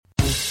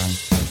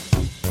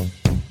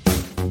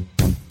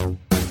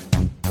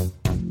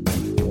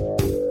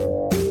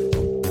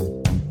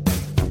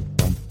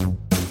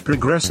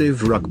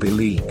Progressive Rugby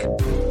League.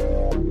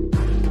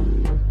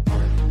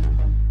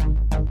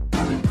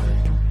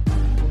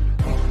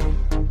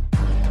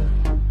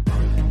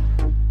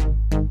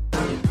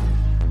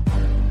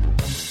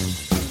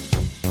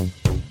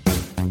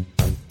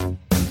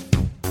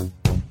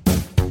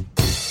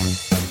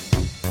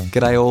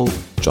 G'day all,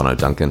 Jono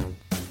Duncan.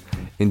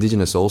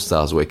 Indigenous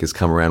All-Stars Week has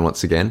come around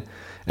once again,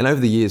 and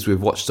over the years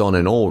we've watched on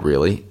in awe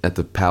really at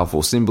the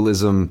powerful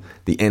symbolism,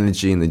 the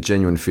energy and the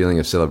genuine feeling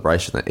of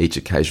celebration that each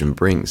occasion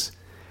brings.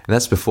 And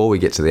that's before we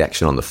get to the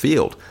action on the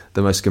field,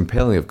 the most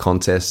compelling of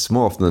contests,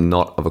 more often than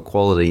not of a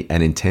quality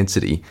and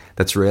intensity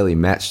that's rarely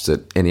matched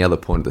at any other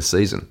point of the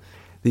season.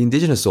 The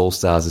Indigenous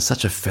All-Stars is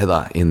such a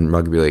feather in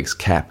Rugby League's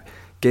cap.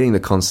 Getting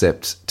the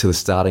concept to the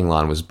starting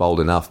line was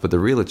bold enough, but the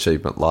real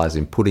achievement lies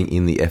in putting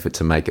in the effort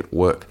to make it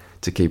work,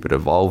 to keep it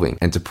evolving,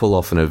 and to pull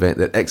off an event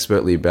that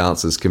expertly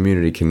balances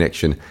community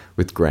connection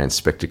with grand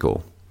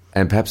spectacle.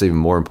 And perhaps even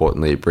more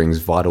importantly, it brings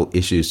vital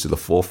issues to the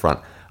forefront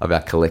of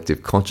our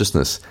collective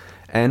consciousness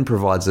and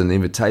provides an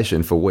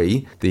invitation for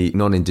we, the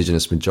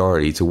non-Indigenous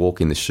majority, to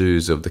walk in the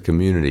shoes of the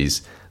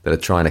communities that are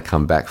trying to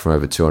come back from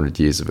over 200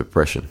 years of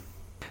oppression.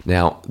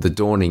 Now, the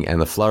dawning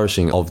and the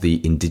flourishing of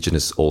the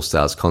Indigenous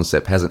All-Stars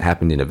concept hasn't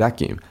happened in a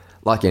vacuum.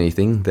 Like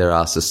anything, there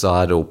are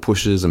societal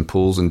pushes and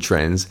pulls and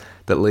trends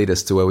that lead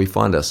us to where we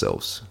find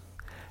ourselves.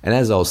 And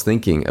as I was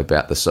thinking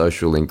about the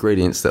social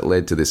ingredients that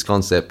led to this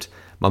concept,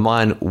 my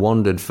mind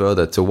wandered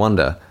further to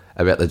wonder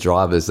about the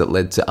drivers that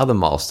led to other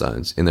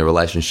milestones in the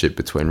relationship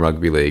between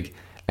Rugby League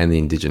and the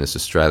Indigenous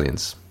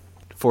Australians.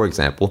 For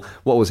example,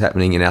 what was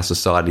happening in our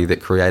society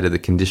that created the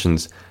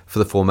conditions for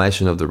the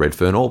formation of the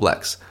Redfern All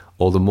Blacks,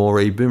 or the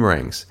Moree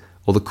Boomerangs,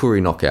 or the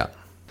Koori Knockout?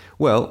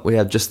 Well, we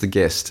have just the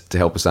guest to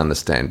help us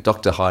understand.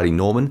 Dr Heidi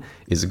Norman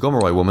is a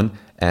Gomeroi woman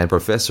and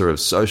Professor of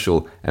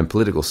Social and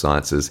Political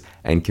Sciences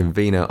and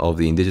convener of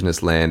the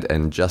Indigenous Land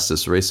and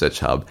Justice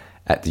Research Hub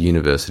at the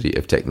University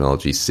of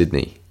Technology,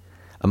 Sydney.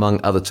 Among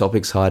other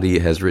topics, Heidi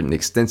has written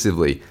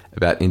extensively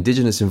about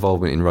Indigenous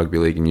involvement in Rugby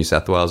League in New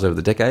South Wales over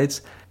the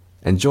decades,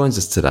 and joins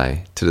us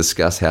today to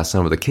discuss how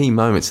some of the key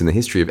moments in the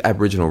history of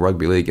Aboriginal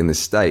Rugby League in this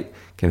state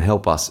can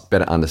help us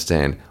better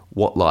understand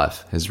what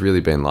life has really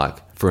been like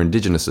for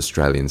Indigenous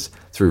Australians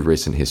through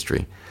recent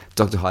history.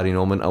 Dr Heidi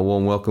Norman, a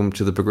warm welcome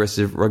to the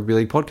Progressive Rugby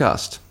League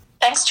podcast.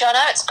 Thanks,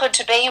 Jono. It's good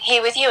to be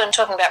here with you and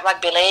talking about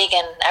Rugby League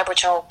and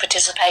Aboriginal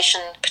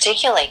participation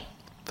particularly.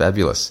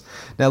 Fabulous.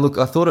 Now look,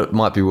 I thought it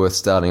might be worth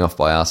starting off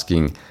by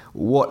asking,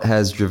 what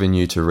has driven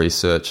you to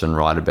research and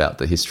write about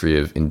the history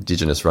of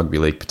Indigenous Rugby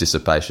League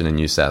participation in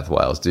New South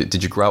Wales?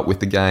 Did you grow up with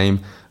the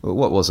game?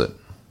 What was it?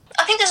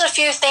 I think there's a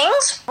few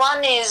things.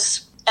 One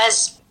is,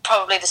 as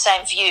probably the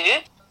same for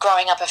you,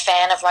 growing up a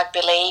fan of Rugby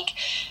League.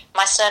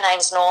 My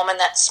surname's Norman,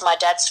 that's my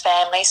dad's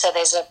family, so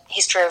there's a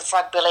history of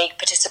Rugby League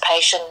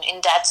participation in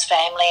dad's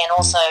family, and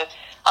also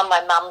on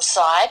my mum's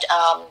side,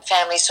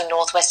 families from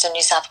northwestern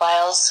New South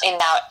Wales. In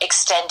our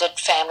extended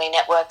family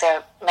network, there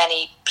are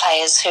many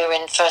players who are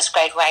in first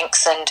grade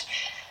ranks and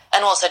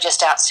also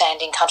just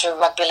outstanding country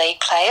rugby league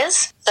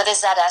players. So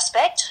there's that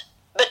aspect.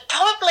 But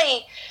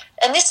probably,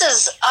 and this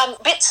is, I'm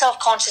a bit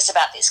self-conscious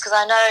about this because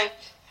I know,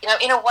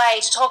 in a way,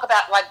 to talk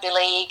about rugby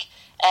league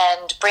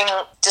and bring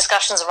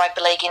discussions of rugby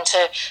league into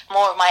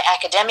more of my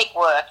academic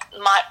work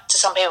might, to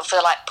some people,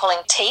 feel like pulling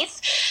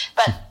teeth.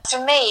 But for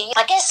me,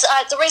 I guess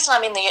the reason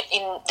I'm in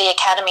the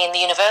academy and the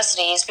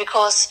university is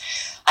because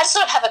I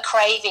sort of have a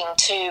craving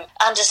to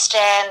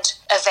understand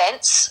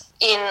events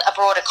in a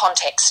broader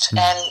context.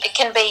 And it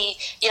can be,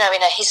 in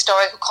a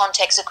historical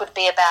context, it could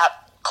be about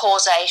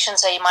causation.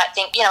 So you might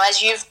think,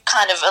 as you've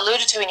kind of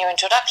alluded to in your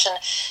introduction,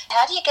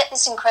 how do you get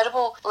this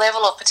incredible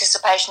level of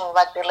participation in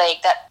rugby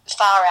league that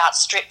far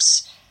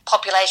outstrips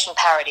population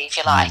parity, if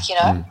you like,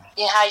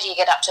 how do you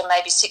get up to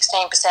maybe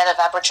 16% of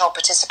Aboriginal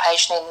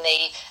participation in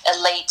the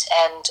elite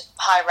and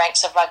high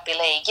ranks of rugby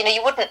league?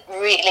 You wouldn't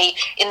really,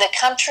 in the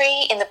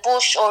country, in the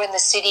bush or in the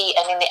city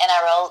and in the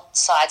NRL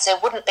sides, there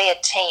wouldn't be a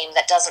team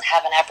that doesn't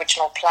have an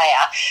Aboriginal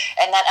player,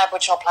 and that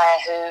Aboriginal player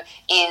who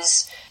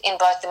is, in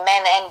both the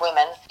men and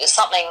women, is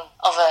something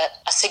of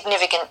a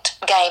significant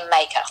game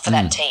maker for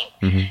that team.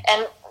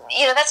 And,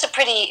 that's a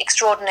pretty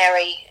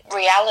extraordinary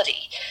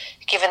reality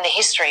given the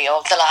history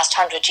of the last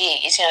 100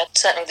 years,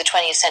 certainly the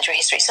 20th century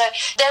history. So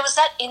there was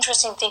that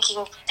interesting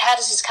thinking, how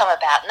does this come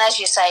about? And as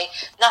you say,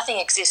 nothing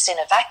exists in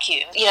a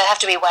vacuum. There have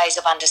to be ways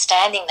of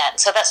understanding that. And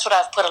so that's what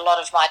I've put a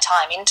lot of my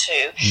time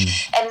into.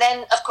 And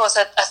then, of course,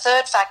 a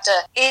third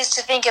factor is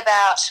to think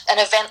about an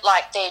event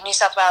like the New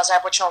South Wales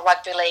Aboriginal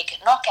Rugby League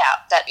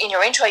knockout, that in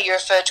your intro you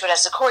referred to it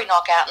as the Koori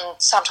Knockout,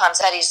 and sometimes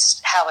that is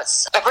how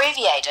it's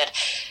abbreviated.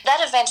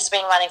 That event has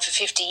been running for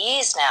 50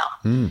 years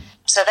now.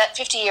 So that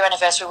 50-year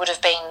anniversary would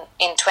have been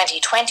in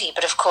 2020,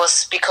 but of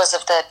course, because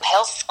of the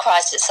health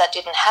crisis, that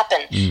didn't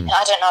happen.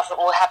 I don't know if it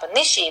will happen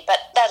this year, but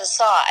that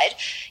aside,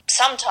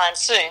 sometime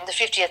soon, the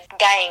 50th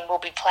game will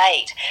be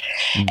played.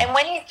 And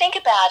when you think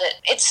about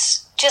it,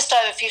 it's just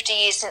over 50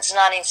 years since the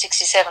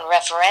 1967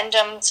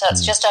 referendum, so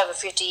it's just over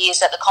 50 years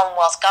that the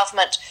Commonwealth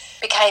Government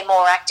became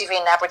more active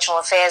in Aboriginal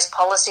Affairs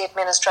Policy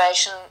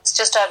Administration. It's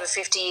just over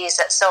 50 years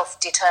that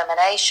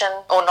self-determination,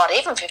 or not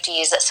even 50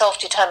 years, that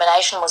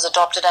self-determination was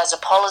adopted as a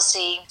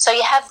policy. So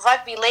you have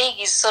Rugby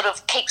League is sort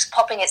of keeps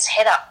popping its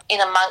head up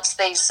in amongst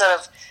these sort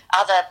of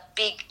other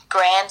big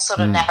grand sort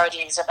of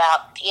narratives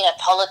about,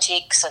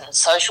 politics and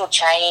social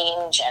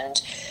change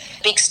and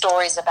big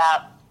stories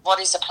about what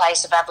is the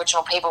place of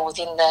Aboriginal people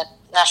within the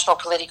national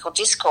political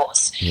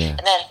discourse. Yeah.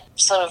 And then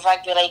sort of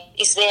Rugby League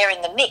is there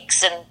in the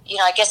mix. And,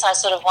 I guess I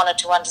sort of wanted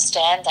to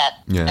understand that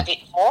a bit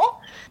more.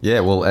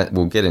 Yeah, well,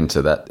 we'll get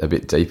into that a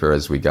bit deeper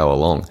as we go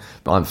along.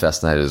 I'm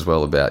fascinated as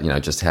well about,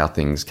 just how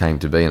things came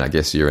to be. And I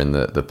guess you're in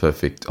the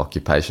perfect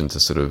occupation to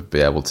sort of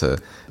be able to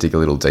dig a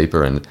little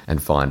deeper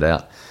and find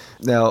out.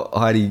 Now,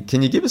 Heidi,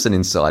 can you give us an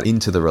insight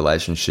into the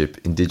relationship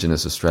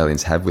Indigenous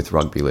Australians have with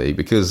Rugby League?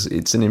 Because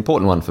it's an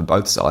important one for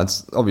both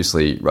sides.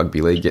 Obviously,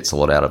 Rugby League gets a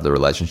lot out of the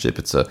relationship.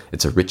 It's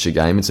a richer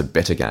game. It's a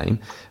better game.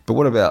 But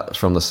what about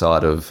from the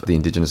side of the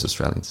Indigenous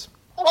Australians?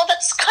 Well,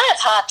 that's kind of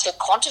hard to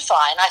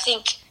quantify. And I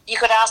think you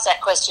could ask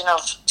that question of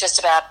just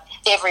about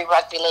every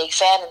Rugby League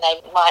fan and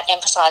they might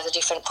emphasise a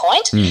different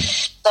point.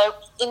 So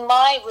in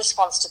my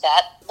response to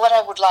that, what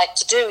I would like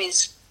to do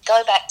is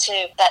go back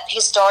to that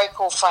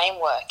historical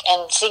framework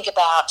and think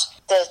about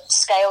the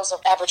scales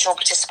of Aboriginal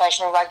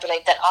participation in Rugby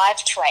League that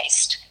I've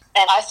traced.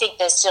 And I think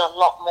there's still a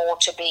lot more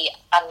to be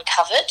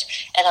uncovered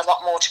and a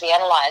lot more to be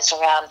analysed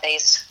around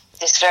this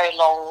very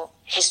long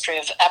history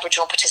of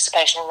Aboriginal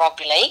participation in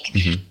Rugby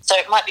League. So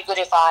it might be good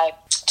if I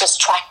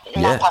just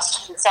map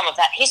us through some of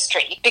that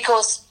history,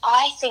 because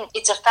I think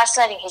it's a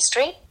fascinating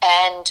history,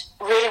 and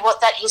really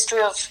what that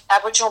history of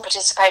Aboriginal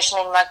participation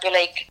in Rugby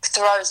League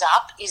throws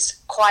up is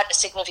quite a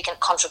significant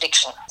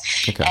contradiction.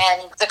 Okay.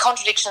 And the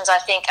contradictions, I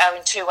think, are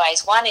in two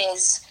ways. One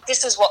is,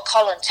 this is what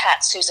Colin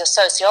Tatz, who's a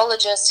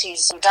sociologist,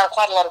 he's done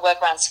quite a lot of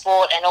work around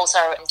sport and also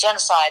in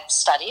genocide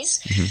studies,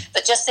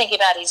 but just thinking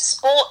about his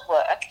sport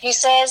work, he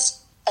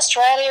says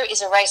Australia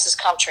is a racist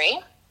country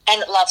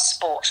and it loves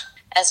sport.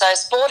 And so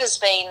sport has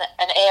been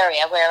an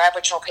area where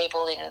Aboriginal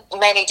people in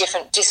many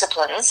different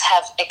disciplines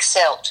have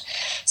excelled.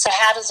 So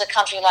how does a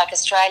country like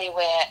Australia,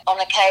 where on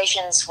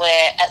occasions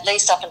where at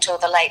least up until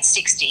the late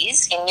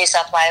 60s, in New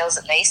South Wales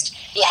at least,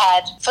 you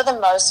had, for the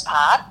most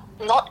part,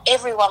 not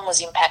everyone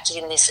was impacted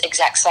in this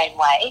exact same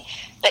way,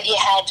 but you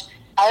had,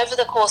 over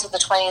the course of the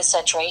 20th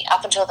century,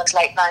 up until the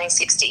late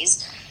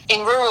 1960s,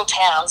 in rural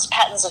towns,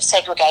 patterns of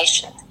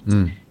segregation.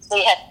 So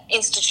you had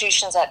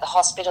institutions like the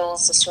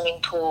hospitals, the swimming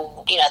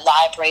pool,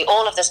 library,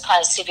 all of this kind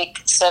of civic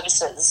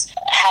services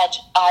had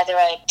either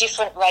a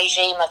different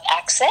regime of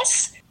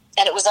access,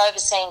 and it was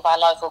overseen by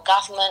local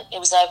government, it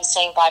was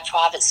overseen by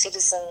private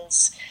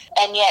citizens,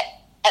 and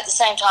yet at the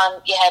same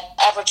time you had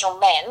Aboriginal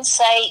men,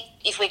 say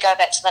if we go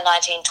back to the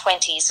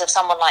 1920s, of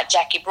someone like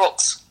Jackie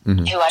Brooks,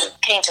 who I'm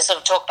keen to sort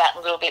of talk about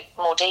in a little bit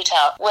more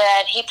detail,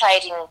 where he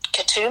played in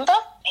Katoomba.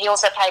 He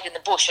also played in the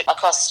bush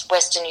across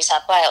western New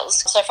South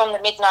Wales. So from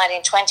the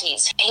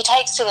mid-1920s, he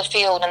takes to the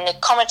field, and the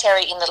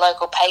commentary in the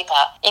local paper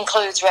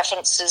includes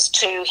references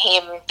to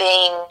him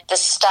being the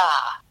star.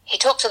 He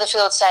took to the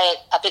field, say,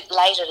 a bit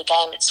later the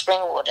game at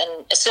Springwood,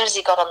 and as soon as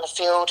he got on the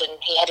field and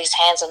he had his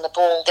hands on the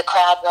ball, the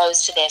crowd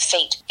rose to their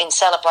feet in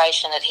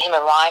celebration at him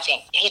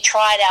arriving. He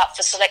tried out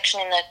for selection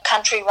in the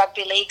country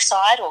rugby league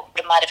side, or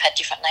it might have had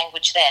different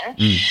language then,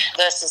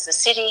 versus the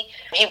city.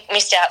 He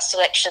missed out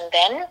selection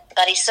then,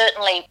 but he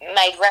certainly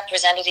made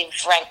representative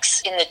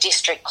ranks in the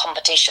district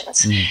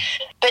competitions.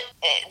 But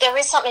there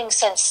is something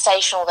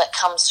sensational that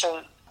comes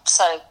through.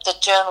 So the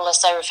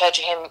journalists, they refer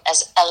to him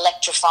as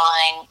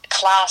electrifying,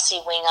 classy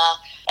winger,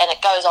 and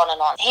it goes on and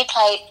on. He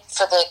played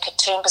for the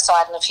Katoomba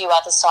side and a few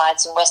other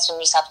sides in Western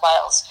New South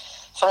Wales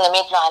from the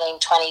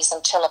mid-1920s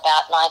until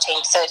about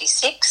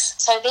 1936.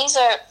 So these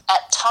are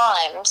at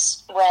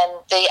times when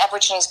the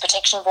Aborigines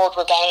Protection Board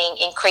were gaining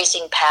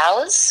increasing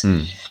powers.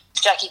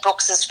 Jackie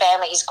Brooks's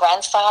family, his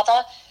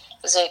grandfather,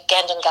 was a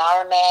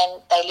Gandangara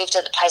man. They lived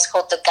at a place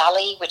called the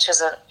Gully, which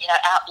was a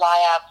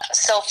outlier,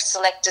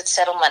 self-selected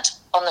settlement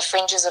on the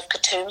fringes of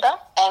Katoomba.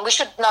 And we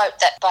should note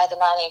that by the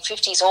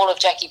 1950s, all of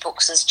Jackie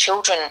Brooks's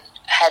children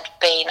had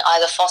been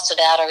either fostered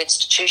out or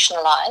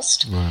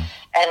institutionalised.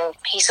 And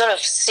he sort of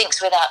sinks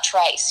without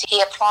trace.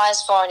 He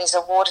applies for and is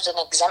awarded an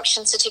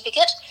exemption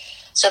certificate.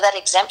 So that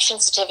exemption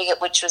certificate,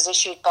 which was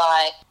issued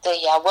by the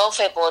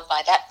Welfare Board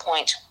by that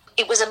point,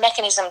 it was a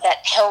mechanism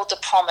that held the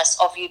promise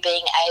of you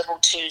being able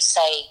to,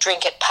 say,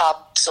 drink at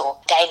pubs or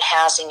gain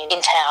housing in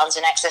towns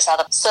and access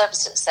other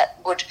services that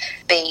would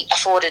be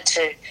afforded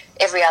to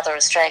every other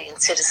Australian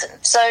citizen.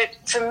 So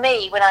for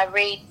me, when I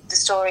read the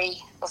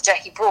story of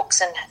Jackie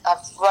Brooks, and I've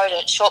wrote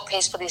a short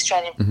piece for the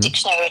Australian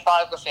Dictionary of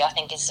Biography, I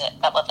think is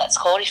what that's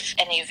called, if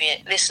any of your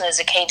listeners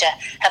are keen to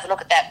have a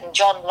look at that. And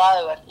John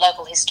Lowe, a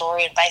local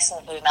historian based in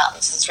the Blue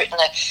Mountains, has written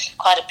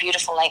quite a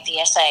beautiful lengthy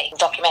essay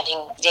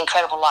documenting the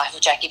incredible life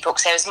of Jackie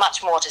Brooks. There is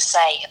much more to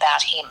say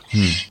about him.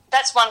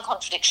 That's one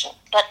contradiction.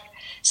 But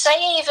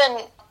say even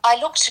I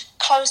looked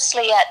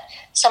closely at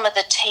some of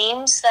the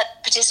teams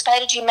that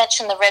participated. You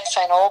mentioned the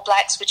Redfern All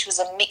Blacks, which was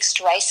a mixed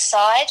race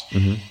side.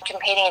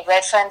 Competing in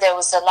Redfern, there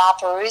was the La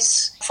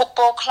Perouse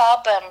Football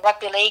Club and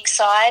Rugby League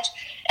side.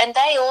 And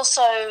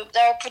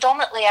they're a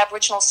predominantly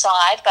Aboriginal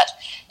side, but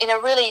in a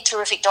really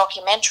terrific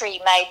documentary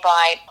made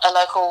by a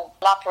local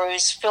La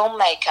Perouse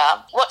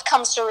filmmaker, what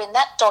comes through in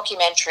that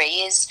documentary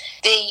is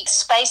the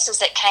spaces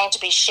that came to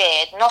be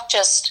shared, not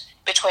just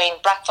between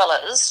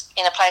blackfellas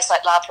in a place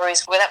like La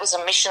Perouse, where that was a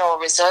missional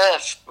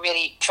reserve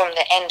really from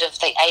the end of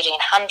the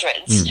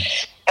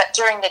 1800s, but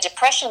during the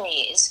Depression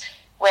years,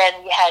 when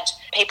you had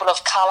people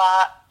of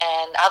colour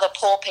and other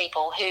poor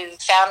people who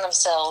found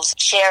themselves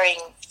sharing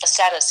a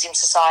status in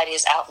society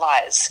as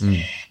outliers.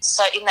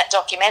 So in that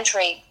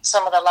documentary,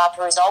 some of the La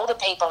Perouse older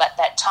people at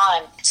that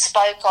time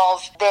spoke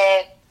of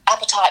their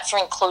appetite for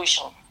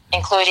inclusion,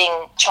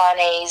 including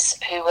Chinese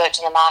who worked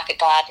in the market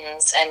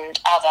gardens and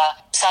other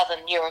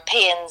Southern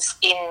Europeans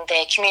in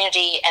their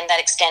community, and that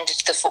extended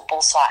to the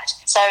football side.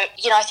 So,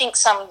 I think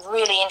some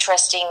really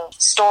interesting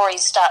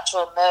stories start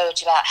to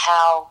emerge about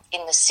how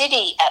in the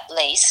city, at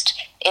least,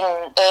 in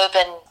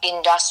urban,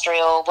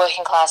 industrial,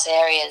 working class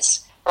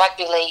areas,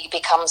 rugby league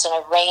becomes an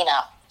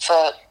arena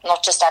for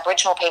not just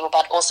Aboriginal people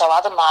but also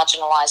other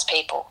marginalised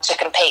people to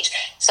compete.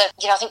 So,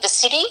 I think the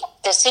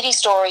city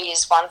story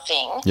is one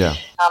thing. Yeah.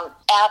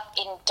 Out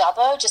in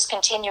Dubbo, just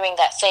continuing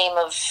that theme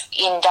of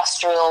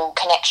industrial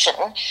connection,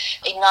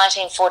 in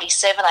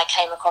 1947 I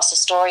came across a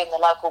story in the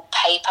local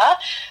paper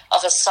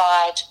of a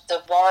side,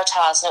 the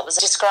Waratahs, and it was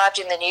described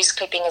in the news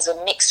clipping as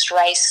a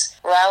mixed-race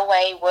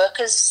railway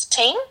workers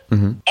team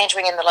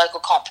entering in the local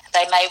comp.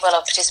 They may well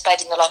have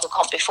participated in the local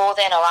comp before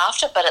then or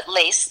after, but at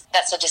least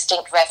that's a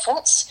distinct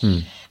reference.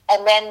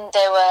 And then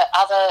there were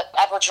other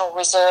Aboriginal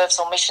reserves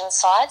or mission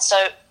sides.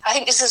 So I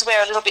think this is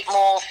where a little bit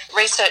more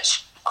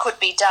research could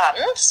be done.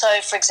 So,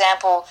 for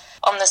example,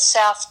 on the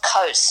south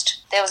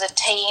coast, there was a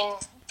team,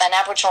 an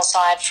Aboriginal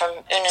side from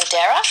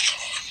Unanderra,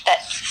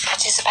 that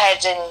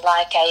participated in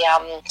like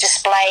a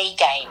display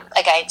game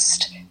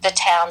against the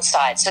town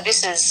side. So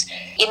this is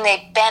in their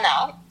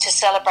banner to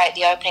celebrate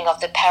the opening of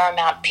the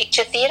Paramount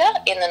Picture Theatre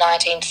in the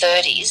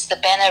 1930s. The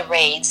banner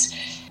reads,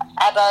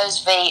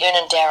 Abos v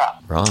Unanderra,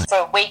 Right. for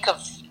a week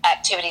of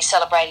activities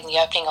celebrating the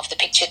opening of the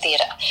Picture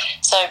Theatre.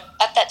 So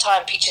at that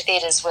time, picture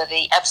theatres were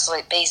the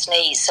absolute bee's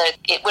knees, so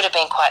it would have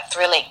been quite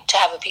thrilling to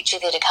have a picture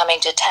theatre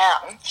coming to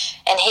town.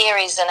 And here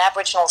is an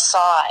Aboriginal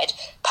side,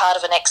 part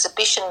of an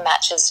exhibition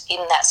matches in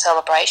that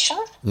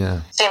celebration.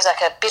 Yeah. Seems like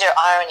a bitter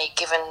irony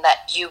given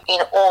that you, in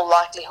all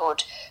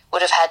likelihood,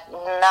 would have had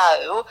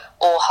no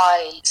or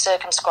highly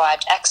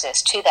circumscribed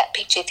access to that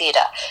picture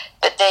theatre.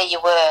 But there you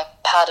were,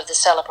 part of the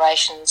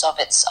celebrations of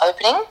its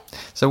opening.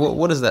 So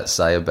what does that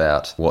say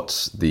about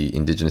what the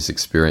Indigenous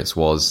experience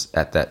was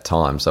at that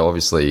time? So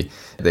obviously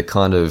they're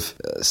kind of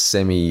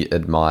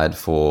semi-admired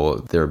for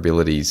their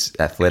abilities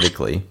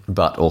athletically,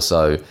 but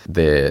also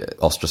they're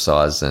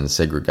ostracised and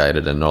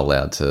segregated and not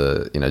allowed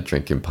to,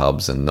 drink in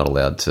pubs and not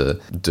allowed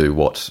to do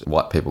what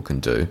white people can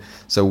do.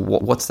 So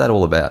what's that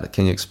all about?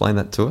 Can you explain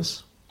that to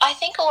us? I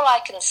think all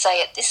I can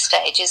say at this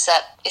stage is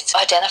that it's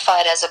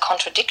identified as a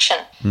contradiction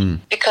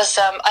because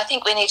I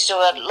think we need to do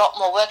a lot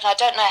more work, and I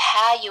don't know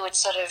how you would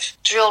sort of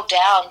drill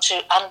down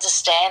to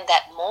understand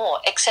that more,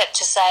 except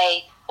to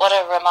say what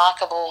a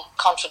remarkable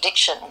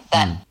contradiction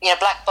that,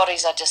 black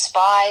bodies are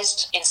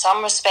despised in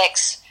some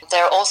respects.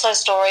 There are also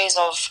stories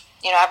of,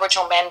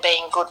 Aboriginal men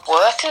being good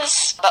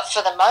workers, but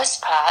for the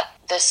most part,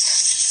 the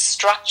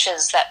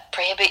structures that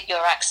prohibit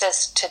your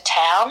access to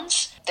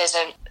towns, there's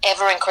an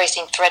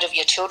ever-increasing threat of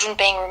your children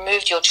being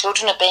removed. Your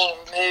children are being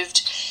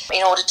removed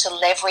in order to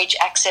leverage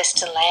access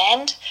to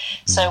land.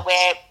 So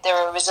where there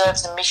are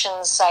reserves and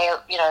missions, say,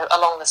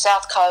 along the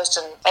south coast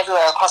and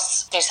everywhere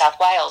across New South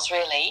Wales,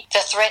 really, the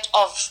threat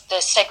of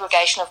the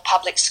segregation of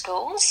public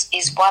schools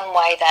is one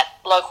way that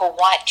local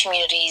white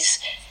communities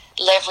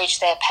leverage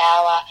their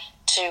power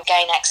to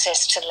gain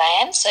access to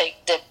land. So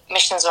the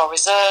missions or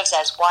reserves,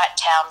 as white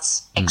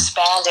towns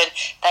expanded,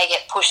 they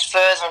get pushed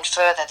further and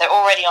further. They're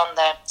already on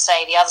the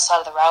other side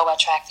of the railway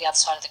track, the other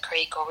side of the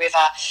creek or river,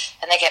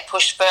 and they get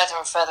pushed further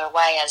and further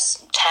away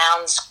as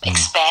towns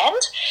expand.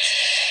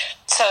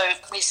 So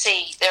we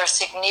see there are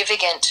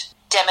significant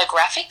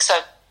demographics,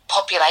 so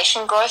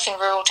population growth in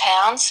rural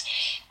towns.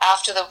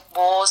 After the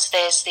wars,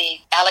 there's the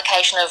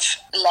allocation of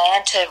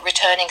land to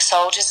returning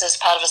soldiers as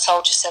part of a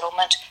soldier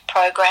settlement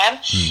program,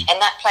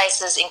 and that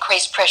places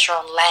increased pressure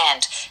on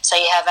land. So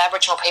you have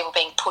Aboriginal people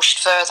being pushed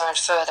further and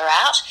further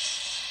out.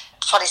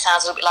 Probably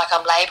sounds a little bit like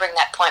I'm labouring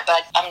that point,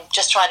 but I'm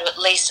just trying to at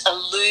least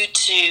allude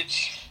to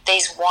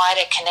these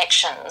wider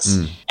connections,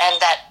 and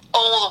that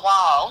all the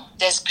while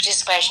there's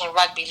participation in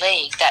rugby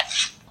league that,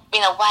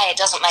 in a way, it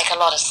doesn't make a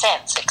lot of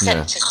sense,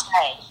 except to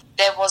say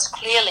there was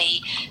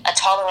clearly a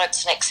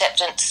tolerance and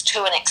acceptance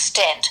to an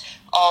extent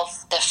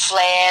of the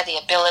flair, the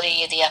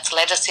ability, the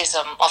athleticism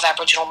of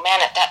Aboriginal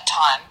men at that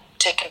time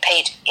to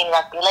compete in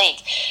rugby league.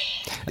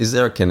 Is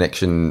there a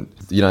connection?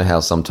 You know how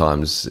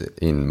sometimes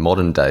in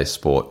modern day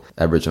sport,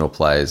 Aboriginal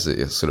players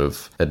are sort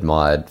of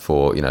admired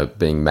for,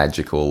 being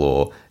magical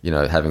or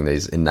having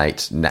these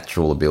innate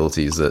natural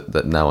abilities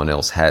that no one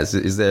else has.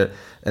 Is there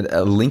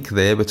a link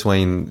there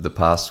between the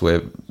past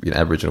where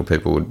Aboriginal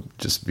people would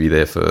just be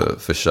there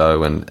for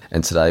show,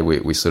 and today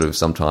we sort of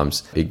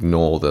sometimes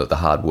ignore the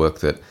hard work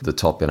that the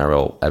top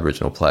NRL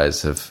Aboriginal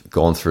players have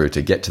gone through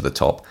to get to the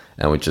top,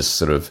 and we just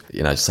sort of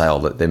say, oh,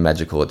 that they're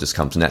magical, it just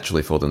comes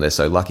naturally for them, they're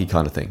so lucky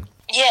kind of thing?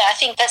 Yeah, I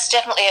think that's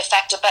definitely a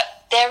factor, but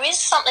there is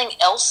something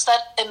else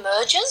that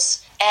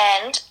emerges,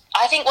 and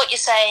I think what you're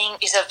saying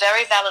is a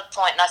very valid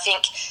point, and I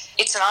think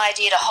it's an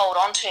idea to hold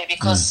on to,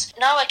 because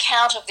no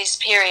account of this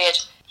period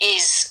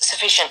is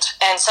sufficient.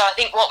 And so I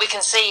think what we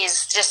can see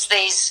is just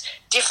these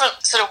different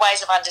sort of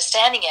ways of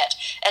understanding it,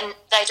 and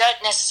they don't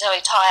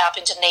necessarily tie up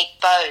into neat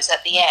bows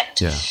at the end.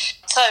 Yeah.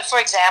 So, for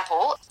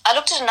example, I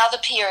looked at another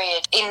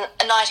period in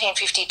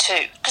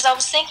 1952 because I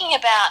was thinking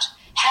about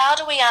how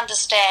do we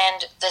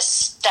understand the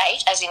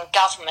state, as in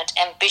government,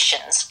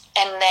 ambitions,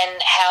 and then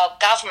how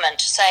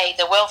government, say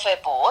the Welfare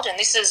Board, and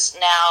this is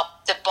now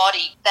the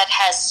body that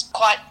has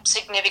quite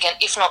significant,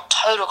 if not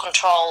total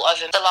control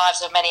over the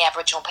lives of many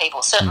Aboriginal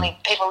people, certainly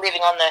people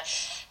living on the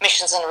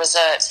missions and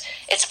reserves.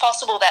 It's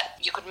possible that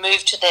you could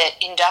move to the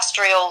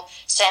industrial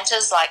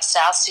centres like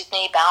South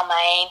Sydney,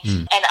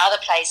 Balmain and other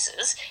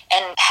places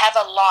and have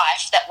a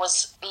life that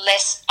was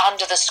less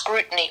under the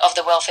scrutiny of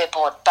the Welfare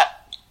Board. But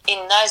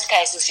in those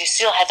cases, you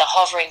still had the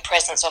hovering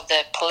presence of the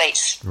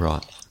police.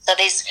 Right. So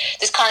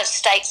this kind of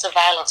state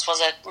surveillance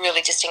was a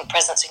really distinct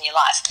presence in your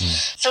life.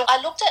 So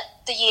I looked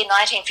at the year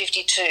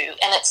 1952,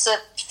 and it's the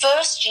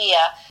first year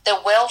the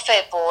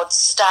Welfare Board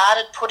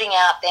started putting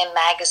out their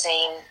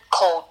magazine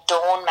called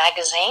Dawn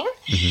Magazine.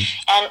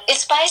 And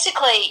it's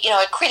basically,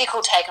 a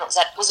critical take on it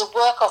that was a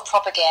work of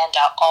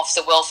propaganda of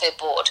the Welfare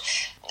Board.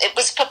 It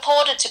was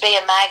purported to be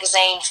a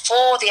magazine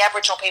for the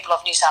Aboriginal people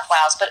of New South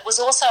Wales, but it was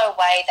also a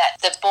way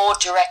that the board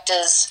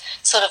directors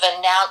sort of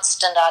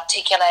announced and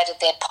articulated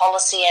their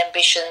policy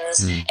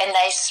ambitions, and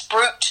they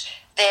spruiked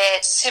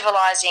their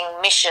civilising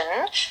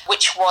mission,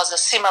 which was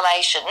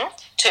assimilation,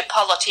 to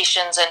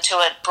politicians and to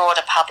a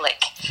broader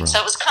public. Right. So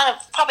it was kind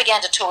of a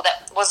propaganda tool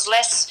that was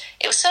less,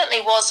 it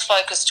certainly was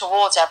focused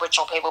towards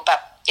Aboriginal people,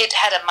 but it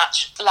had a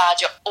much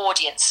larger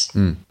audience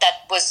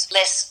that was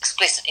less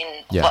explicit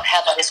in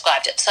how they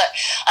described it. So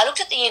I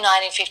looked at the year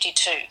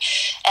 1952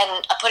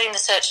 and I put in the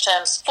search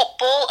terms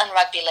football and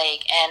rugby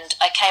league, and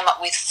I came up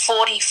with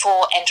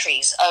 44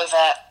 entries over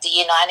the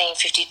year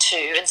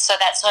 1952, and so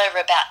that's over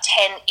about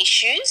 10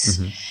 issues.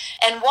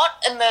 And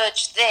what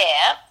emerged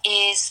there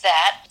is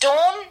that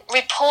Dawn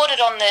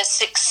reported on the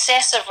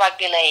success of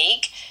rugby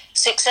league,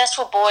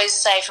 successful boys,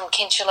 say, from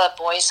Kinchela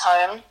Boys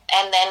Home,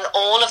 and then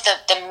all of the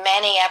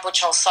many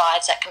Aboriginal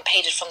sides that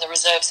competed from the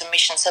reserves and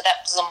missions. So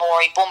that was the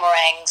Maori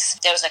Boomerangs,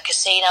 there was a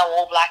Casino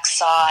All Black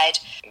side,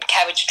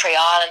 Cabbage Tree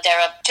Island. There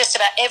are just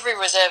about every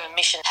reserve and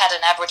mission had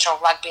an Aboriginal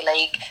rugby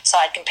league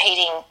side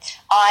competing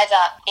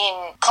either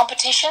in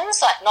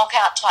competitions, like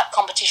knockout type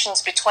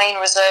competitions between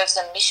reserves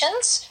and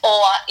missions,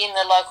 or in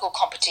the local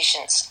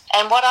competitions.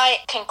 And what I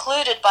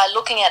concluded by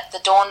looking at the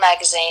Dawn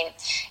magazine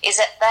is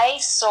that they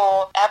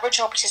saw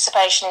Aboriginal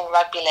participation in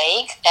rugby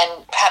league,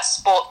 and perhaps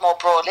sport more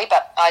broadly,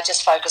 but I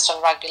just focused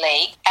on rugby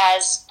league,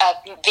 as a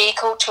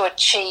vehicle to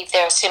achieve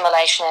their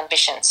assimilation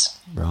ambitions.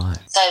 Right.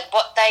 So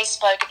what they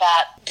spoke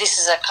about, this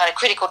is a kind of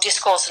critical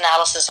discourse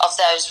analysis of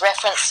those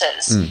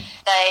references.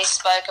 They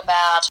spoke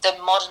about the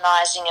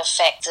modernising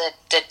effect,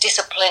 the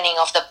disciplining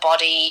of the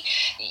body,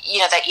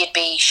 that you'd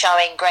be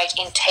showing great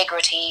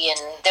integrity. And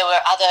there were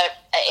other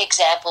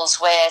examples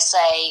where,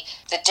 say,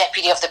 the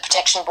deputy of the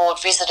Protection Board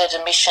visited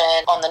a mission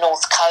on the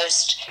North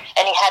Coast,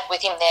 and he had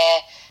with him there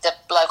the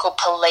local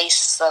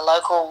police, the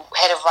local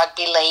head of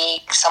rugby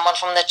league, someone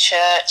from the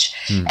church.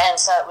 And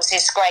so it was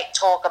this great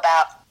talk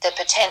about the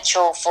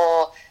potential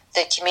for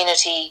the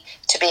community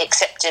to be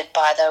accepted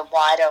by the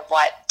wider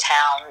white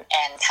town,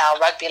 and how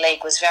rugby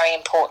league was very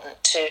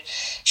important to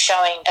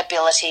showing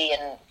ability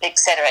and et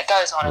cetera. It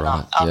goes on and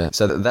on. Yeah.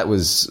 So that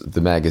was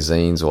the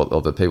magazines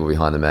or the people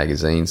behind the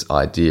magazines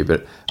idea,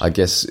 but I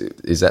guess,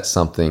 is that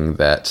something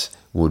that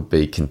would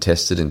be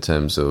contested in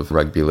terms of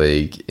rugby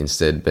league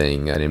instead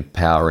being an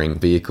empowering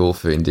vehicle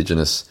for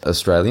Indigenous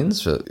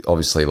Australians?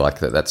 Obviously,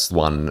 that's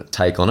one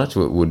take on it.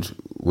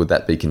 Would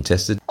that be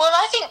contested? Well,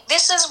 I think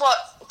this is what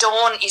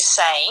Dawn is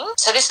saying.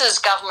 So this is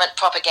government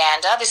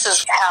propaganda. This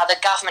is how the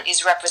government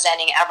is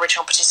representing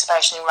Aboriginal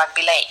participation in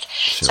rugby league.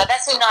 Sure. So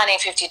that's in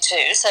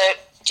 1952. So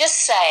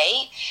just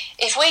say,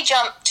 if we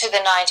jump to the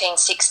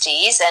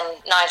 1960s and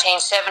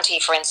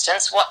 1970, for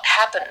instance, what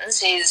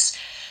happens is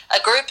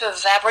a group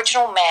of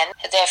Aboriginal men,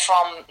 they're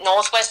from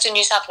northwestern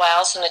New South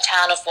Wales, from the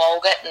town of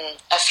Walgett, and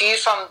a few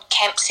from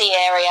Kempsey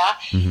area,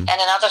 and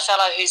another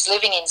fellow who's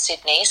living in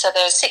Sydney. So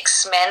there are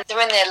 6 men. They're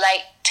in their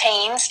late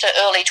teens to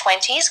early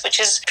 20s,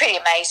 which is pretty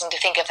amazing to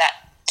think of that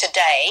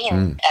today,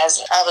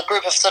 as a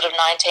group of sort of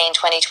 19,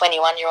 20,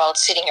 21-year-olds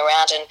sitting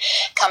around and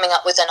coming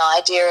up with an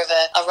idea of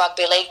a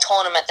rugby league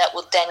tournament that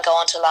would then go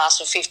on to last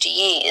for 50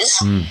 years.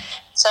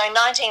 So in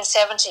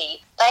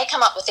 1970, they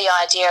come up with the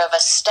idea of a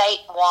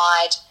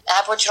statewide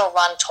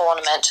Aboriginal-run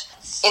tournament.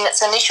 In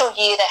its initial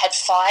year, they had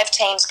 5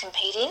 teams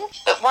competing,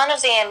 but one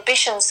of the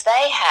ambitions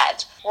they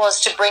had was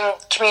to bring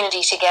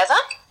community together,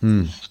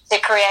 to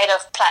create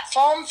a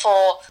platform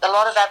for a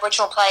lot of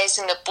Aboriginal players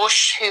in the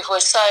bush who were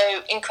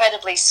so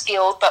incredibly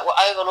skilled but were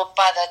overlooked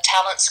by the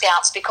talent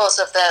scouts because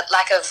of the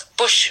lack of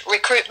bush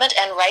recruitment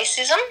and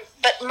racism.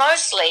 But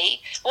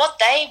mostly what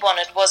they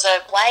wanted was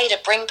a way to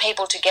bring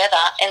people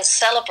together and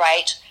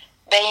celebrate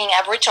being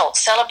Aboriginal,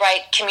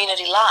 celebrate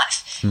community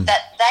life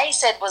that they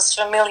said was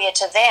familiar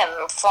to them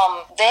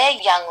from their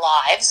young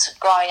lives,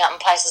 growing up in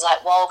places like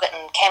Walgett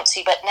and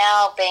Kempsey, but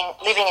now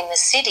living in the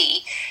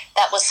city,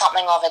 that was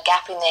something of a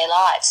gap in their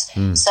lives.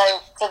 So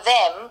for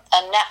them,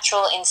 a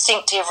natural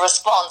instinctive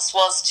response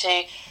was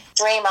to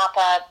dream up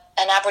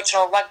an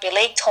Aboriginal Rugby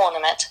League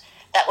tournament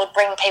that would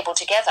bring people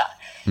together.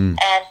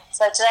 And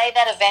so today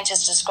that event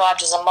is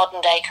described as a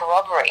modern-day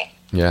corroboree.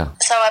 Yeah.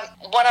 So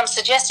what I'm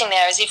suggesting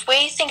there is if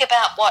we think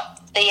about what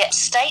the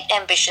state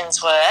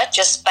ambitions were,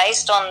 just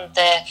based on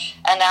the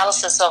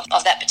analysis of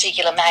that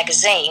particular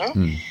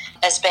magazine,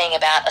 as being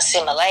about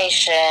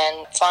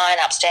assimilation, fine,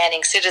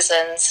 upstanding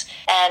citizens,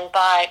 and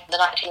by the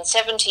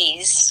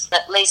 1970s,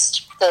 at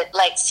least the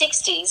late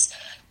 60s,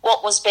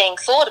 what was being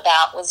thought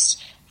about was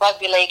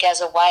rugby league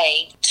as a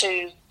way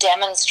to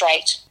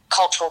demonstrate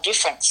cultural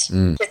difference,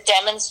 to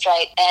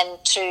demonstrate and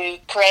to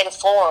create a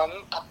forum,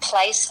 a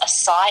place, a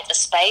site, a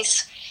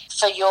space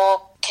for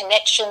your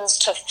connections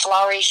to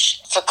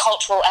flourish, for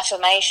cultural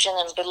affirmation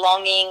and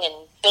belonging and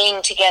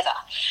being together.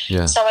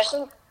 Yeah. So I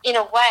think, in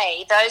a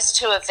way, those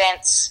two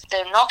events,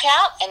 the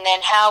knockout and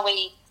then how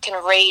we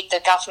can read the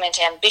government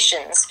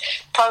ambitions,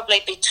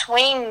 probably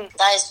between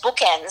those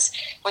bookends,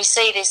 we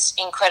see this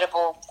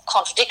incredible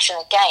contradiction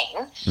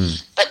again.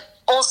 But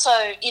also,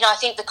 I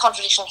think the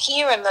contradiction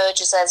here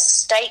emerges as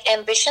state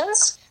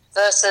ambitions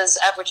versus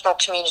Aboriginal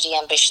community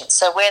ambitions.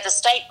 So where the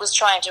state was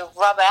trying to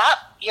rub out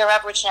your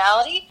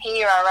Aboriginality,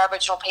 here are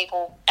Aboriginal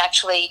people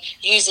actually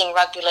using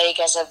rugby league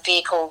as a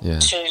vehicle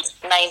to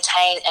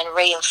maintain and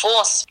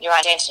reinforce your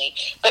identity.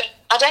 But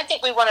I don't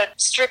think we want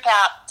to strip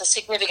out the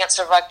significance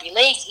of rugby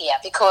league here,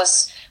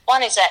 because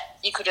one is that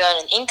you could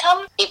earn an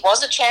income. It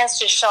was a chance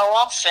to show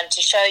off and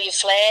to show your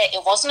flair.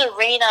 It was an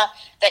arena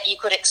that you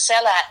could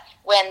excel at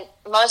when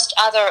most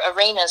other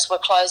arenas were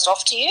closed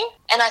off to you.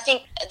 And I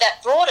think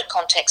that broader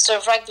context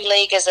of rugby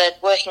league as a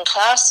working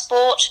class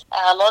sport,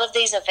 a lot of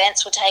these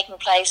events were taking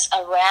place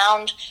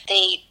around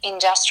the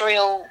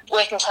industrial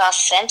working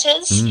class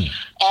centres.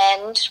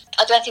 And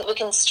I don't think we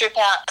can strip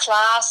out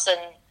class and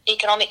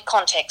economic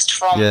context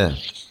from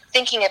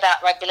thinking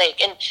about rugby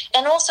league.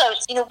 And also,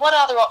 what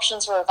other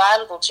options were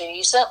available to you?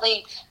 You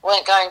certainly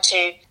weren't going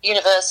to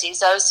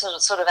universities. Those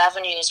sort of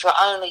avenues were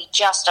only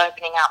just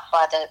opening up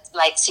by the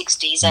late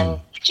 60s.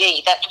 And,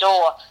 that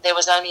door, there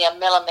was only a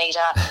millimetre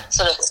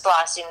sort of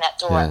slice in that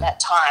door at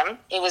that time.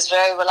 It was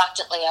very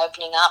reluctantly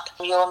opening up.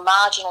 You were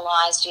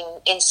marginalised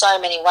in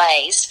so many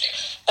ways.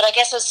 But I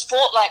guess a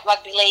sport like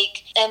rugby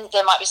league, and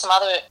there might be some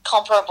other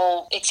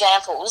comparable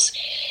examples,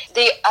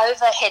 the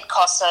overhead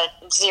costs are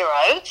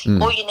zero.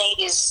 All you need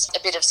is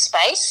a bit of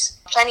space,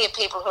 plenty of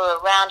people who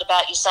are around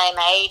about your same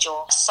age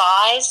or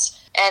size,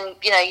 and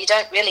you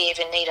don't really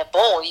even need a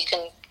ball. You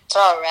can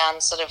throw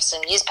around sort of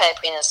some newspaper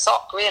in a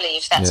sock, really,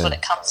 if that's what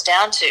it comes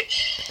down to.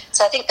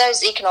 So I think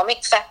those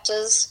economic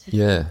factors.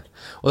 Yeah.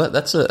 Well,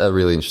 that's a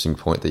really interesting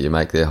point that you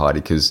make there, Heidi,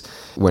 because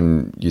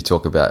when you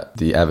talk about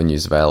the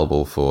avenues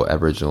available for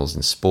Aboriginals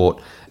in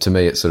sport, to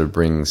me it sort of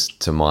brings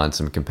to mind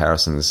some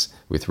comparisons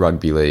with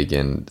rugby league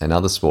and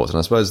other sports. And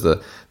I suppose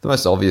the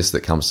most obvious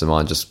that comes to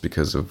mind, just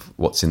because of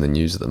what's in the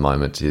news at the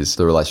moment, is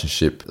the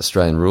relationship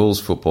Australian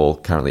rules football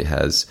currently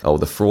has, or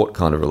the fraught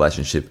kind of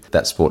relationship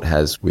that sport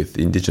has with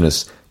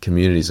Indigenous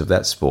communities of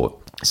that sport.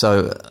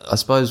 So I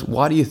suppose,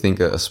 why do you think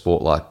a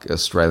sport like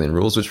Australian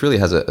rules, which really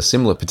has a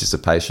similar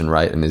participation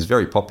rate and is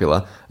very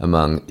popular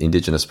among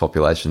Indigenous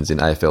populations in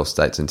AFL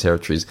states and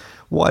territories,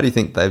 why do you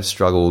think they've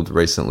struggled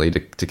recently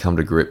to come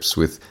to grips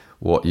with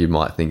what you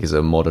might think is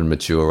a modern,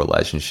 mature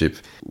relationship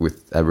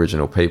with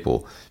Aboriginal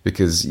people?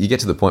 Because you get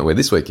to the point where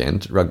this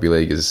weekend, Rugby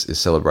League is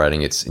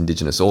celebrating its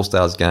Indigenous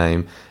All-Stars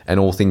game, and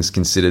all things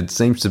considered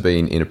seems to be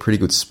in a pretty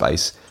good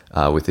space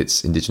with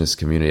its Indigenous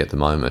community at the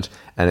moment.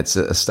 And it's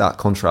a stark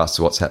contrast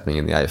to what's happening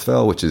in the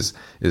AFL, which is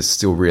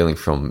still reeling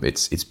from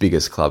its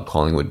biggest club,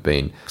 Collingwood,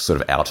 being sort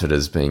of outed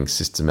as being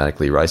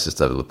systematically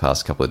racist over the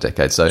past couple of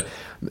decades. So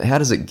how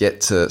does it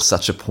get to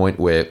such a point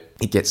where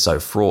it gets so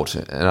fraught?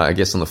 And I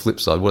guess on the flip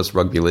side, what has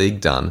Rugby League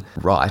done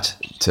right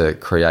to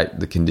create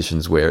the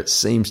conditions where it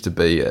seems to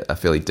be a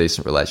fairly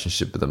decent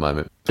relationship at the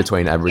moment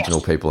between Aboriginal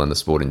people and the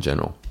sport in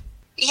general?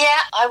 Yeah,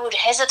 I would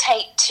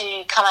hesitate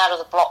to come out of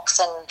the blocks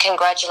and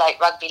congratulate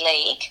Rugby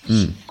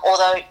League,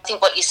 although I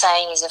think what you're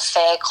saying is a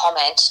fair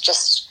comment,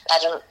 just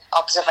at an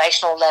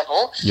observational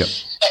level. Yep.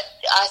 But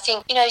I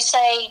think,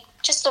 say,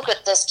 just look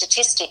at the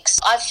statistics.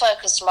 I've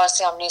focused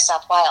mostly on New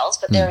South Wales,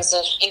 but there is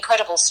an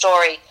incredible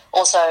story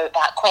also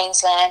about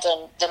Queensland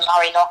and the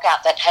Murray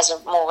knockout that has a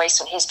more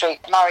recent history.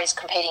 Murray's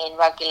competing in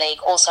rugby league,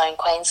 also in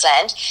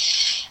Queensland.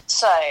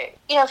 So,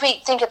 if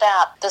we think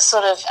about the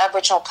sort of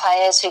Aboriginal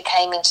players who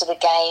came into the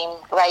game,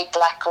 Ray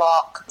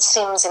Blacklock,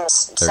 Sims in the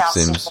South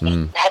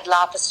Sydney, had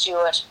Lapa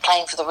Stewart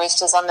playing for the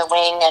Roosters on the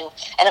wing,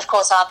 and of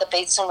course Arthur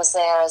Beetson was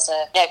there as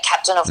a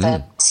captain of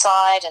the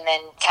side and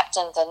then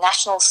captain of the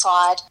national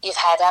side. You've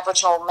had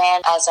Aboriginal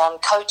men as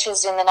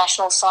coaches in the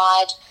national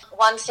side.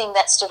 One thing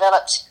that's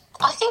developed,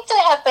 I think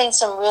there have been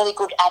some really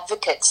good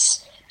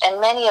advocates, and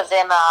many of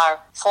them are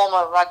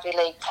former rugby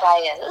league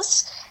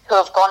players who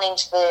have gone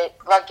into the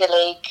rugby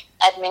league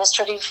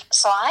administrative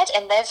side,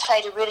 and they've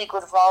played a really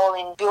good role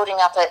in building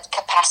up a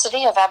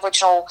capacity of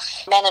Aboriginal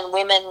men and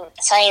women,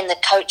 say in the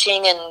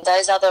coaching and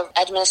those other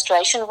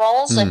administration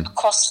roles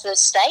across the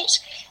state,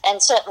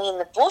 and certainly in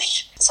the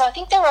bush. So I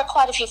think there are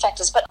quite a few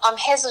factors, but I'm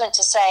hesitant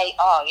to say,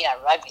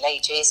 rugby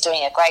league is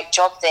doing a great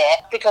job there,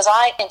 because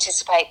I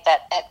anticipate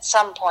that at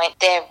some point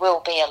there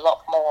will be a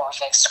lot more of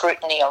a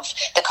scrutiny of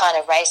the kind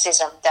of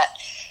racism that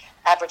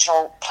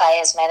Aboriginal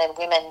players, men and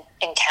women,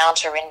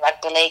 encounter in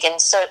rugby league,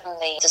 and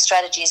certainly the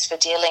strategies for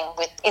dealing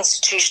with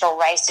institutional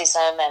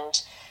racism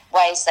and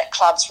ways that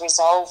clubs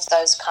resolve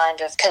those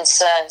kind of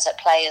concerns that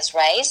players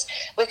raise.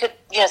 We could,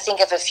 think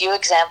of a few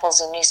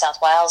examples in New South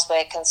Wales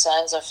where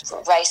concerns of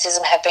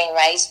racism have been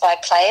raised by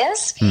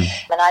players,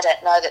 and I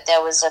don't know that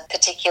there was a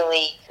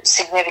particularly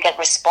significant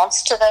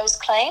response to those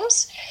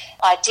claims.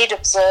 I did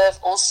observe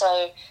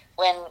also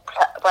when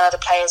one of the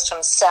players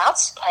from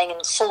South, playing in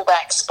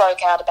fullback, spoke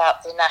out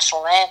about the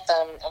national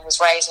anthem and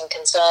was raising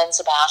concerns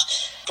about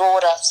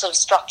broader sort of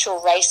structural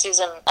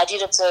racism. I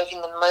did observe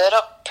in the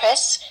Murdoch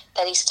press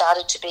that he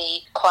started to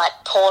be quite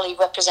poorly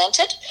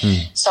represented.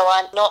 So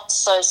I'm not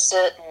so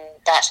certain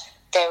that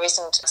there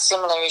isn't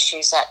similar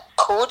issues that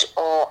could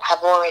or have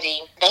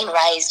already been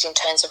raised in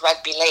terms of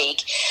rugby league.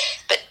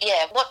 But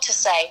what to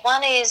say?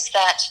 One is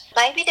that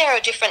maybe there are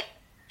different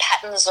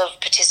patterns of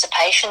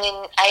participation in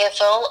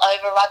AFL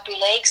over rugby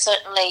league.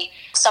 Certainly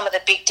some of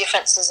the big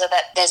differences are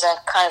that there's a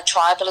kind of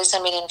tribalism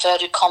in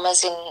inverted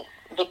commas in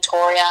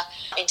Victoria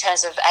in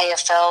terms of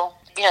AFL.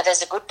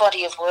 There's a good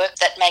body of work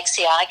that makes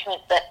the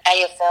argument that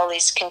AFL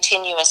is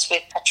continuous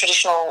with a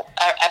traditional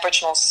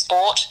Aboriginal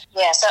sport.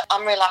 So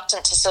I'm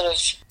reluctant to sort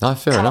of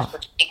fair enough.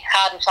 Up with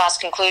hard and fast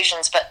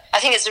conclusions, but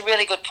I think it's a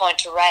really good point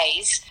to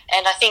raise.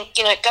 And I think,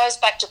 it goes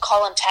back to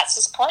Colin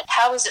Tatz's point.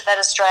 How is it that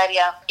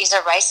Australia is a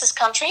racist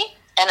country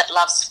and it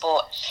loves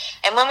sport?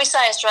 And when we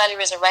say Australia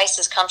is a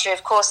racist country,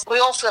 of course, we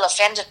all feel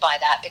offended by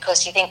that,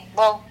 because you think,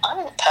 well,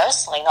 I'm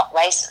personally not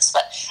racist,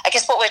 but I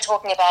guess what we're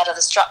talking about are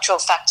the structural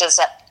factors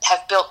that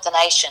have built the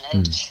nation.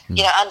 And,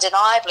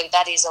 undeniably,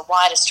 that is a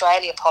white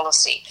Australia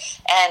policy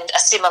and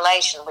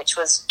assimilation, which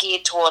was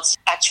geared towards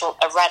actual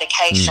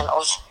eradication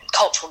of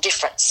cultural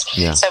difference.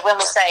 So when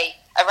we say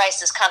a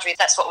racist country,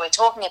 that's what we're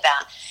talking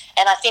about.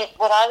 And I think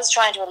what I was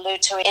trying to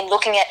allude to in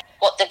looking at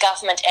what the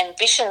government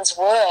ambitions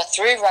were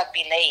through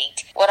rugby league,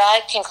 what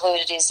I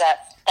concluded is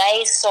that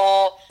they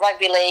saw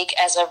rugby league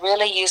as a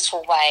really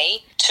useful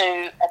way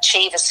to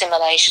achieve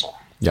assimilation.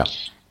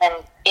 And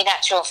in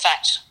actual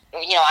fact,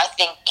 I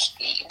think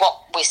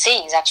what we see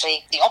is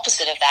actually the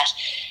opposite of that.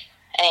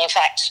 And in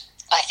fact,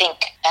 I think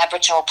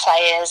Aboriginal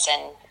players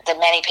and the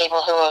many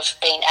people who have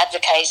been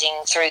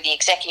advocating through the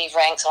executive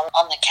ranks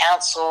on the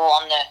council,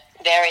 on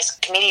the various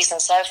committees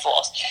and so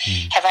forth,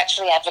 have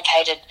actually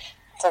advocated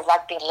for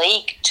rugby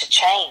league to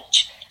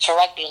change, for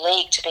rugby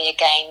league to be a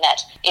game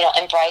that,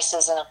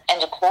 embraces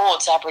and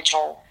applauds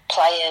Aboriginal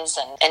players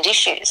and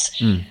issues.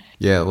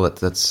 Yeah, well,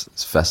 that's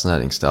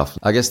fascinating stuff.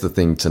 I guess the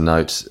thing to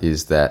note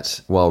is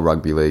that while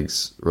rugby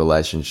league's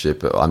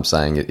relationship, I'm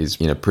saying it is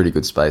in a pretty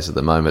good space at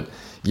the moment.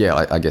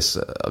 I guess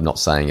I'm not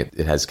saying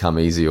it has come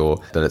easy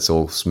or that it's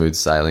all smooth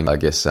sailing. I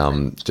guess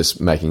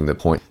just making the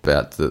point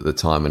about the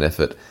time and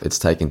effort it's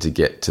taken to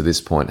get to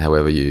this point,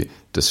 however you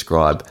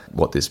describe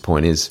what this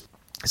point is.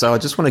 So I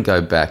just want to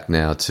go back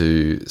now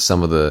to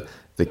some of the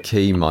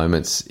key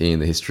moments in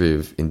the history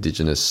of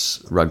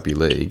Indigenous rugby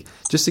league,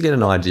 just to get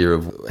an idea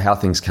of how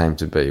things came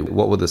to be.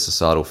 What were the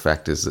societal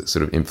factors that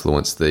sort of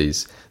influenced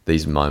these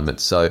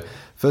moments? So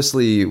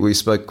firstly, we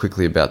spoke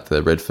quickly about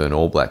the Redfern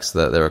All Blacks.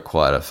 They're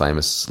quite a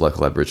famous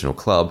local Aboriginal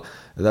club.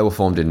 They were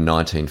formed in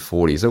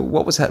 1940. So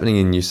what was happening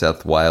in New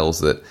South Wales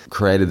that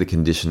created the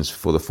conditions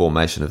for the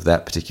formation of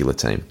that particular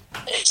team?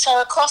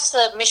 So across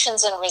the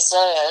missions and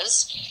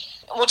reserves,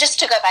 well, just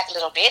to go back a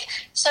little bit,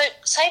 so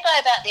say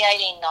by about the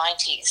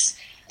 1890s,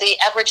 the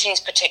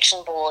Aborigines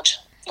Protection Board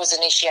was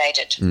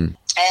initiated.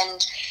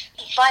 And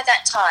by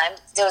that time,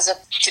 there was a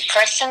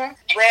depression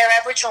where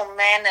Aboriginal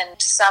men and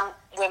some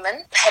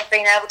women had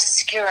been able to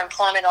secure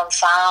employment on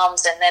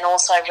farms, and then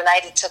also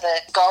related to the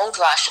gold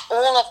rush.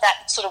 All of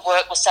that sort of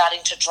work was starting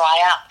to dry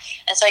up.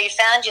 And so you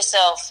found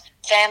yourself,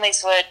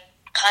 families were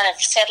kind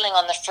of settling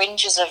on the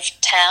fringes of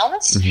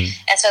towns.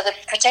 And so the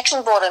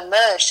Protection Board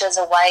emerged as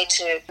a way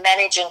to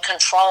manage and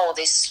control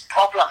this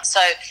problem.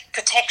 So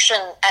protection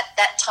at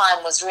that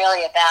time was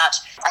really about,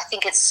 I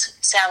think it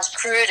sounds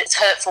crude, it's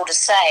hurtful to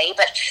say,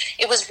 but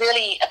it was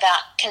really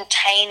about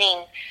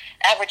containing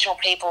Aboriginal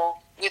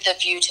people with a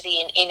view to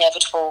the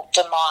inevitable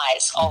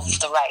demise of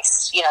the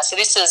race. So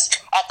this is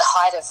at the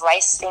height of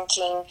race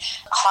thinking,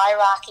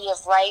 hierarchy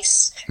of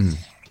race.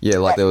 Yeah,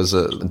 like there was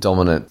a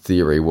dominant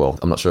theory. Well,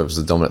 I'm not sure if it was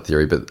a dominant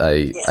theory, but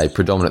a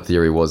predominant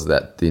theory was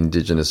that the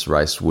Indigenous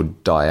race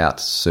would die out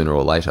sooner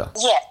or later.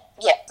 Yeah.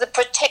 The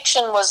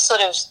protection was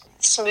sort of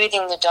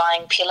smoothing the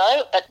dying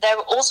pillow, but they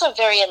were also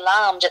very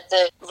alarmed at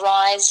the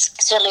rise,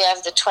 certainly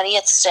over the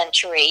 20th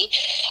century,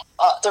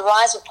 the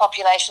rise of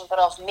population but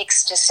of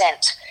mixed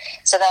descent.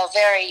 So they were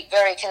very,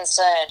 very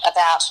concerned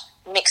about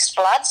mixed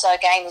blood. So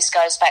again, this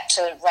goes back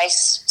to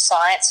race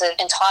science, an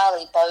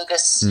entirely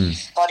bogus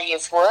body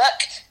of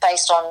work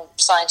based on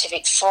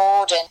scientific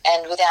fraud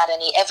and without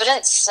any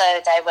evidence. So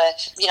they were,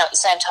 at the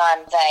same time,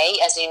 they,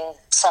 as in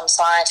some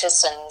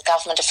scientists and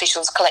government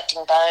officials,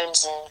 collecting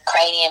bones and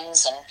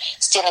craniums and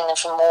stealing them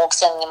from morgues,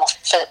 sending them off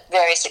for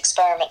various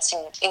experiments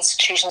in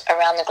institutions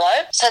around the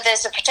globe. So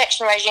there's a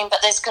protection regime, but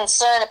there's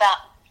concern about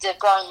the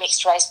growing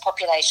mixed race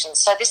population.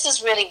 So this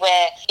is really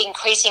where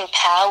increasing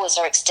powers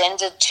are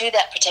extended to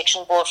that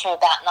protection board from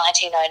about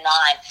 1909,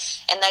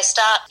 and they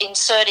start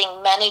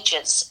inserting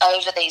managers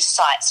over these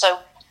sites. So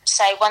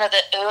say one of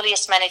the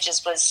earliest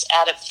managers was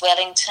out of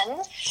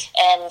Wellington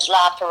and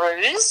La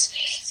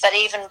Perouse, but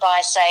even by,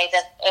 say,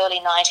 the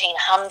early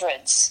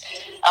 1900s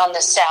on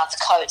the south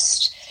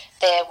coast,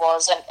 there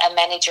was a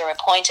manager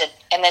appointed.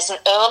 And there's an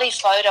early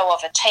photo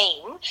of a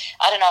team.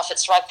 I don't know if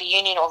it's rugby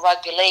union or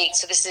rugby league,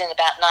 so this is in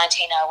about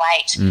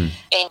 1908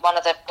 in one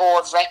of the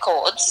board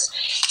records.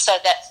 So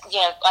that,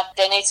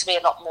 there needs to be a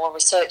lot more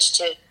research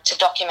to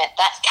document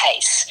that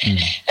case.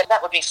 But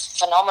that would be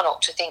phenomenal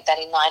to think that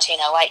in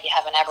 1908 you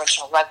have an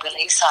Aboriginal rugby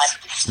league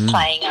side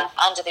playing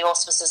under the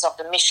auspices of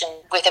the mission,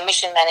 with a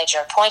mission manager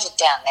appointed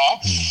down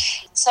there.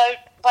 So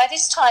by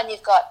this time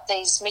you've got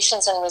these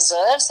missions and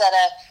reserves that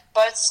are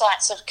both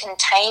sites of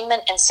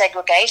containment and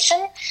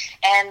segregation,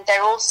 and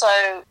they're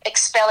also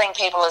expelling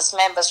people as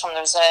members from the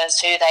reserves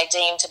who they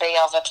deem to be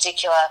of a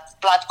particular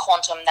blood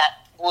quantum that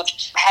would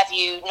have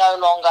you no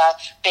longer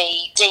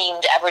be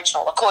deemed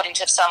Aboriginal according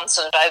to some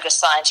sort of bogus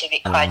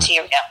scientific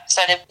criteria.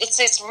 So it's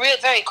this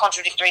very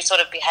contradictory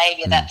sort of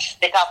behaviour that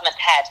the government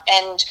had.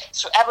 And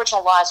so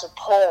Aboriginal lives were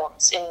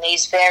pawns in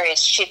these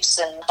various shifts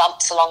and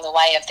bumps along the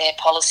way of their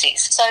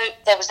policies. So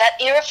there was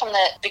that era from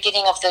the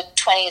beginning of the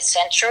 20th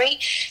century.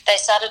 They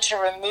started to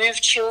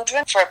remove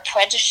children for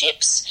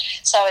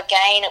apprenticeships. So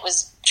again, it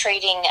was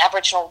treating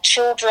Aboriginal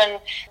children,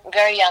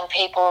 very young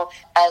people,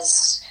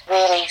 as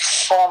really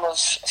form of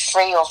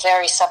free or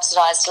very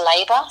subsidised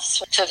labour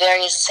for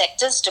various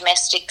sectors,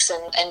 domestics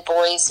and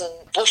boys and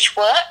bush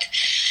work.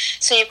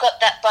 So you've got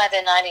that by the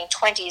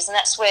 1920s, and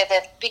that's where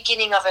the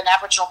beginning of an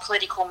Aboriginal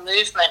political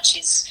movement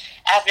is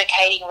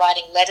advocating,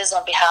 writing letters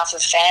on behalf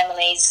of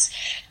families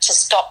to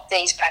stop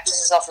these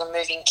practices of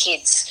removing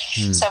kids.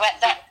 So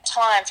at that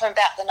time, from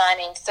about the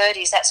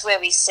 1930s, that's where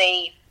we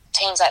see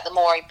teams like the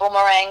Maori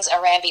Boomerangs,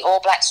 Arambi All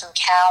Blacks from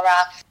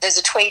Cowra. There's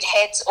a Tweed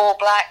Heads All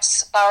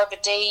Blacks,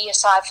 Burrabadee,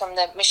 aside from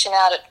the mission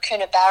out at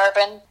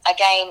Coonabarabran.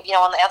 Again,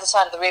 on the other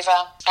side of the river,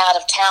 out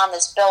of town,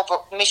 there's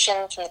Bellbrook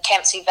Mission from the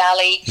Kempsey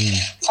Valley,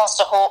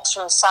 Foster Hawks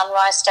from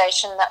Sunrise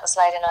Station, that was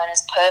later known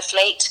as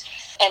Purfleet,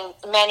 and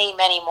many,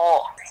 many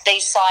more.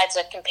 These sides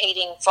are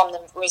competing from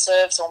the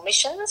reserves or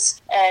missions,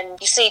 and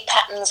you see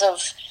patterns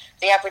of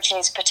the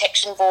Aborigines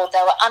Protection Board.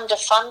 They were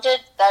underfunded.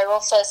 They were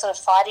also sort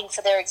of fighting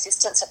for their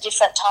existence at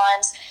different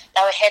times.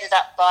 They were headed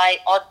up by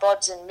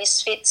oddbods and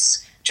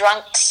misfits,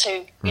 drunks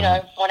who, went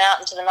out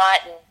into the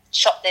night and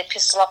shot their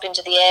pistol up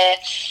into the air.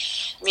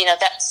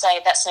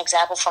 That's an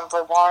example from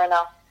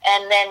Brewarrina.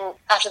 And then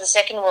after the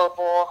Second World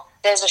War,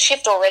 there's a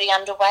shift already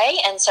underway,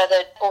 and so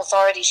the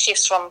authority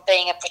shifts from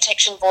being a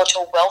protection board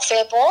to a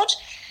welfare board.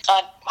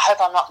 I hope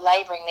I'm not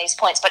labouring these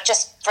points, but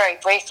just very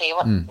briefly,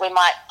 what we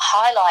might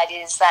highlight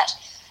is that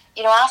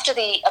after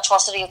the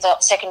atrocity of the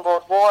Second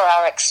World War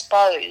are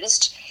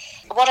exposed,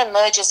 what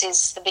emerges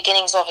is the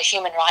beginnings of a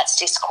human rights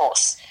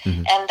discourse.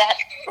 And that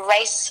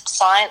race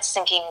science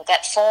thinking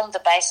that formed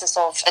the basis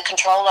of the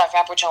control over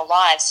Aboriginal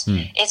lives,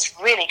 it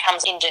really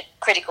comes into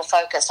critical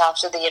focus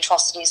after the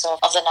atrocities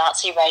of the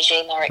Nazi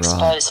regime are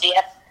exposed. So you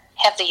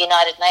have the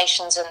United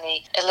Nations and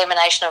the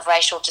elimination of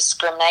racial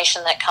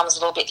discrimination that comes a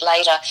little bit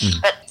later.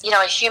 But,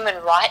 a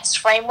human rights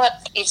framework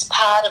is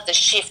part of the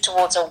shift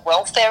towards a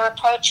welfare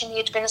approach in the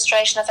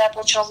administration of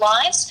Aboriginal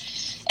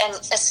lives. And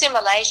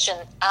assimilation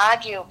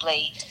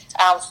arguably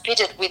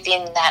fitted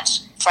within that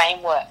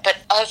framework. But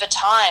over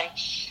time,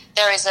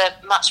 there is a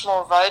much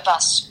more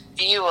robust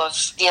view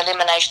of the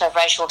elimination of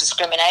racial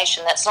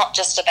discrimination that's not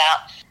just about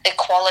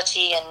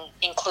equality and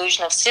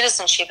inclusion of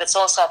citizenship, it's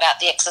also about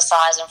the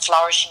exercise and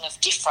flourishing of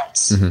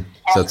difference.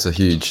 So it's a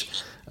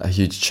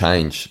huge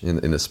change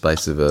in the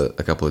space of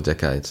a couple of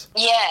decades.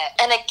 Yeah,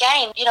 and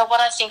again,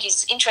 what I think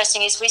is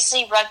interesting is we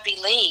see rugby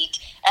league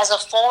as a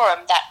forum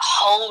that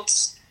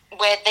holds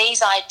where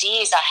these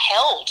ideas are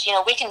held.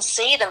 We can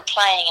see them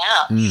playing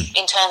out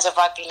in terms of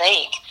rugby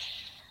league.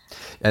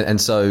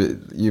 And so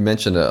you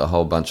mentioned a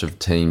whole bunch of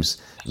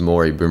teams,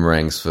 Maori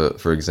Boomerangs,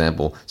 for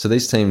example. So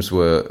these teams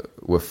were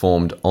were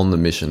formed on the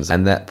missions,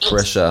 and that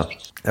pressure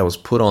that was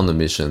put on the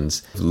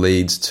missions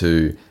leads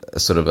to a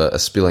sort of a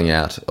spilling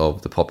out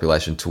of the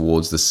population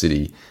towards the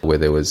city, where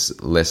there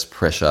was less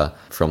pressure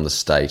from the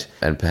state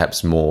and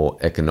perhaps more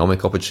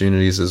economic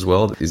opportunities as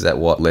well. Is that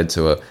what led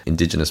to a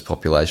Indigenous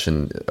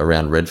population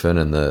around Redfern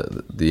and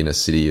the inner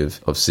city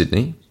of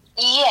Sydney?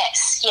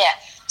 Yes, yeah.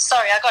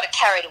 Sorry, I got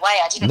carried away.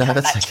 I didn't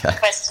come back to the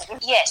question.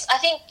 Yes, I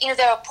think,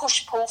 there are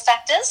push-pull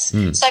factors.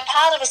 So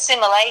part of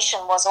assimilation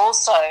was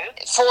also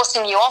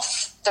forcing you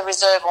off the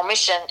reserve or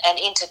mission and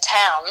into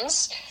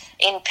towns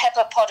in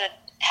pepper-potted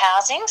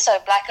housing, so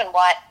black and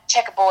white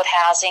checkerboard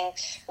housing,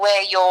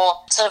 where your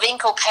sort of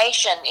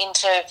inculcation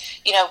into,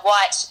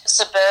 white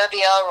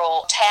suburbia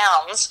or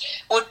towns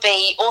would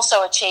be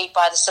also achieved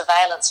by the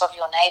surveillance of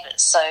your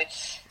neighbours. So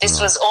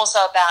this was also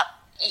about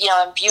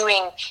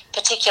imbuing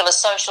particular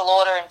social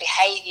order and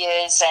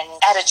behaviours and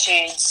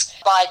attitudes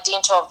by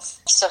dint of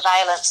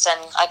surveillance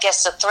and, I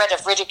guess, the threat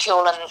of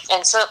ridicule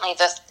and certainly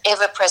the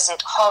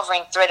ever-present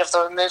hovering threat of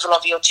the removal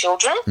of your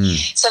children.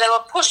 So there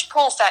were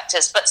push-pull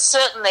factors, but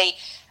certainly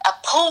a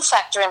pull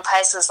factor in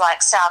places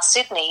like South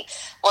Sydney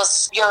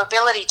was your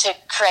ability to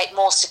create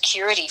more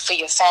security for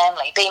your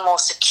family, be more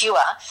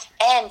secure,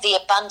 and the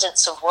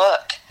abundance of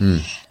work.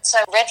 So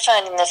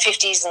Redfern in the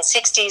 50s and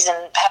 60s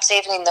and perhaps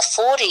even in the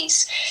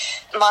 40s,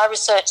 my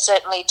research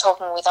certainly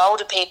talking with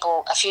older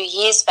people a few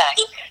years back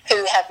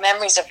who have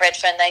memories of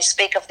Redfern, they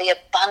speak of the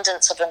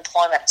abundance of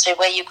employment, so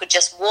where you could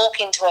just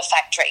walk into a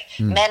factory,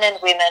 men and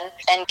women,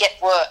 and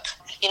get work,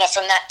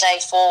 from that day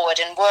forward,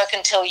 and work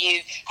until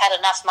you had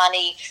enough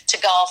money to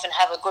go off and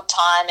have a good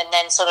time and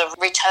then sort of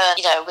return,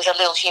 with a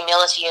little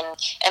humility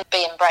and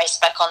be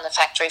embraced back on the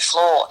factory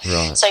floor.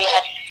 Right. So you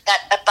had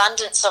that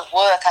abundance of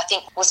work, I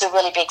think, was a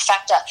really big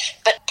factor.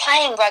 But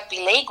playing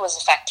rugby league was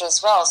a factor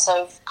as well.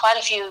 So quite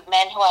a few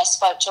men who I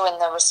spoke to in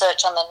the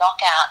research on the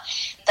knockout,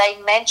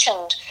 they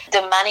mentioned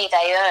the money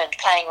they earned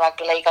playing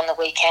rugby league on the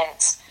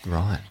weekends.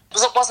 Right.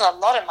 It wasn't a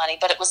lot of money,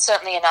 but it was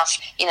certainly enough,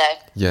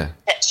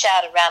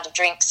 shout a round of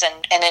drinks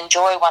and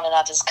enjoy one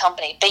another's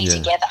company, be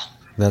together.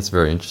 That's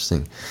very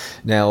interesting.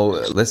 Now,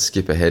 let's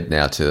skip ahead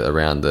now to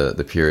around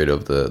the period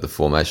of the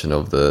formation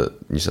of the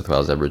New South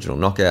Wales Aboriginal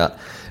Knockout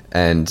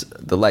and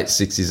the late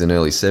 60s and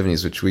early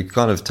 70s, which we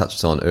kind of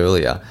touched on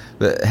earlier.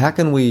 But how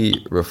can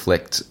we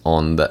reflect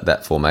on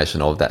that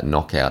formation of that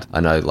knockout? I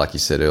know, like you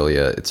said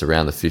earlier, it's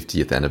around the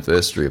 50th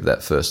anniversary of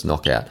that first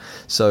knockout.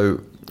 So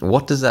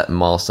what does that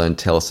milestone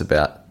tell us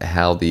about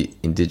how the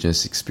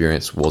Indigenous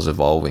experience was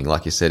evolving?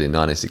 Like you said, in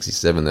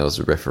 1967, there was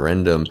a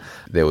referendum.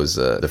 There was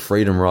the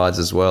freedom rides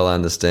as well, I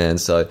understand.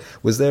 So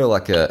was there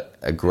like a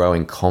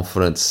growing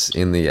confidence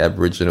in the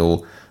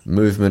Aboriginal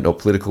movement or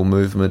political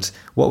movement?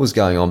 What was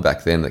going on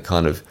back then that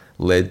kind of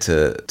led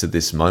to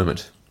this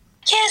moment?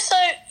 Yeah, so,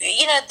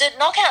 the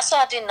knockout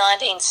started in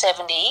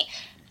 1970.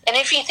 And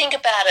if you think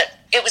about it,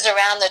 it was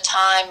around the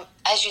time,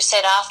 as you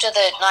said, after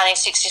the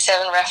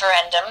 1967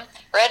 referendum.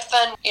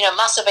 Redfern,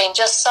 must have been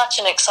just such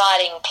an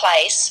exciting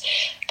place.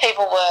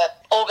 People were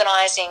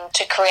organising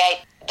to create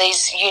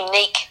these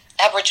unique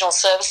Aboriginal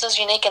services,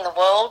 unique in the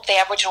world, the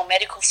Aboriginal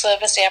Medical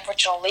Service, the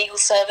Aboriginal Legal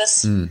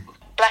Service,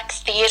 Black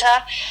Theatre.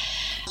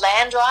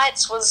 Land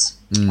rights was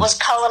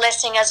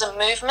coalescing as a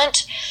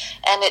movement,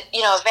 and it,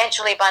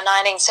 eventually by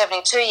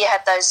 1972 you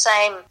had those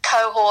same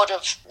cohort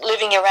of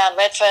living around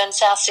Redfern,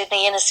 South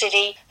Sydney, inner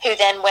city, who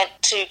then went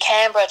to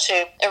Canberra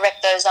to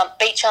erect those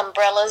beach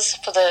umbrellas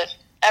for the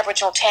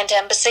Aboriginal Tent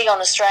Embassy on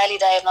Australia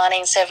Day of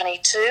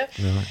 1972.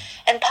 Right.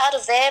 And part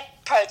of their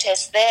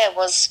protest there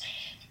was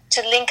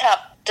to link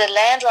up the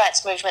land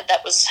rights movement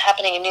that was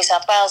happening in New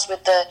South Wales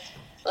with the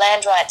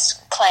land rights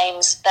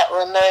claims that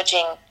were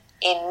emerging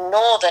in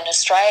northern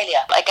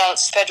Australia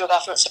against federal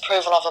government's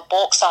approval of a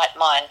bauxite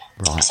mine.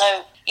 Right.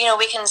 So,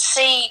 we can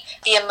see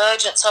the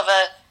emergence of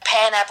a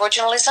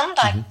pan-Aboriginalism,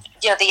 like,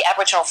 the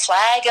Aboriginal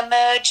flag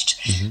emerged.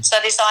 So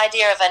this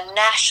idea of a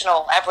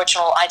national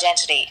Aboriginal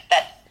identity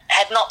that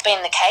had not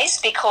been the case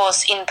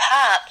because, in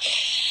part,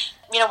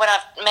 when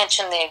I've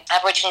mentioned the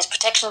Aborigines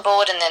Protection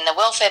Board and then the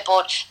Welfare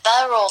Board,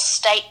 they were all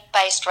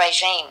state-based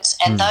regimes,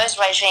 and those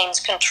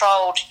regimes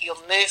controlled your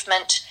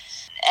movement.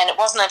 And it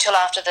wasn't until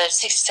after the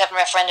 67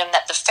 referendum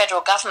that the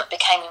federal government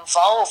became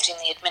involved in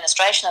the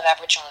administration of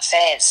Aboriginal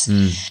affairs.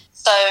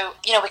 So,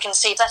 we can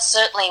see that's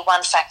certainly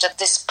one factor,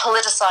 this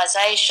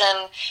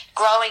politicisation,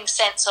 growing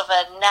sense of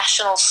a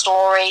national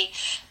story.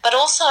 But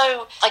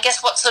also, I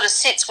guess what sort of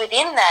sits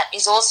within that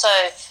is also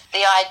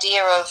the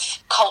idea of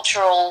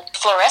cultural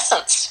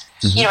fluorescence,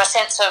 a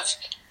sense of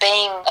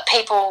being a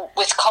people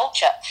with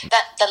culture.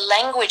 That the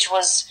language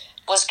was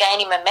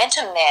gaining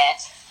momentum there.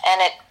 And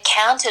it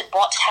countered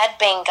what had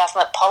been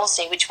government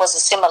policy, which was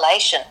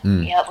assimilation.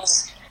 It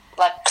was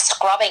like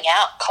scrubbing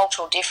out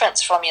cultural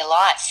difference from your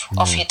life,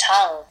 off your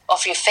tongue,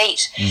 off your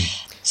feet.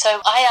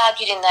 So I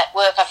argued in that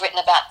work I've written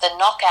about the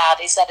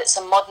knockout is that it's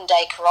a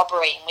modern-day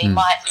corroboree. We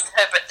might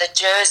interpret the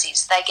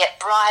jerseys. They get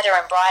brighter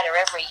and brighter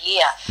every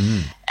year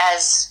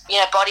as,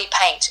 body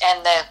paint,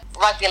 and the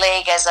rugby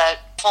league as a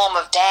form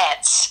of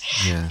dance.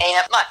 Yeah. And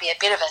it might be a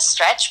bit of a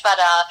stretch, but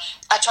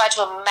I try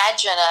to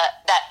imagine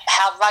that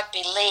how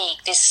rugby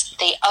league,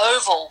 the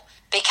oval,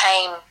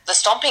 became the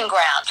stomping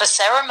ground for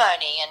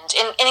ceremony.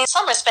 And in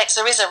some respects,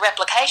 there is a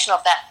replication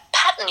of that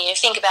pattern. You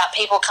think about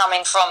people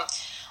coming from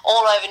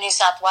all over New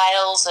South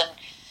Wales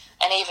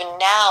and even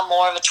now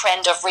more of a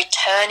trend of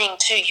returning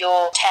to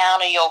your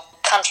town or your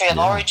country of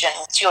origin,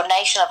 to your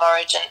nation of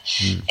origin,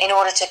 in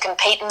order to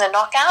compete in the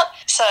knockout.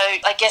 So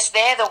I guess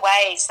they're the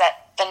ways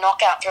that the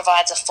knockout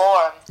provides a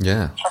forum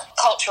for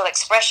cultural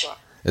expression.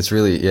 It's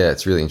really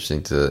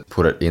interesting to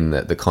put it in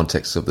the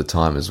context of the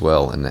time as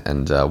well,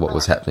 and what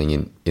was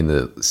happening in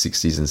the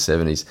 60s and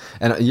 70s.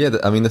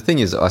 And the thing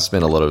is, I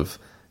spent a lot of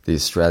the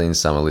Australian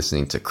summer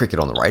listening to cricket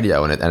on the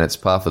radio, and it's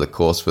par for the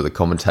course for the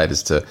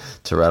commentators to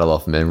rattle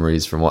off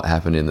memories from what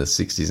happened in the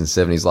 60s and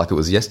 70s like it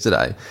was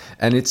yesterday.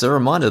 And it's a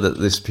reminder that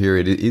this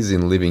period is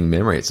in living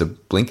memory. It's a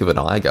blink of an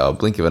eye ago.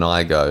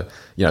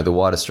 The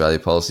White Australia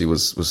policy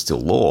was still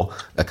law.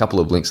 A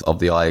couple of blinks of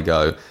the eye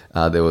ago,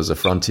 there was a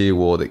frontier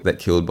war that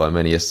killed, by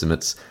many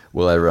estimates,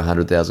 well over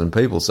 100,000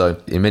 people.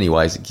 So in many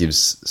ways, it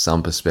gives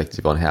some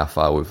perspective on how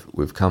far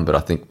we've come. But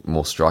I think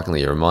more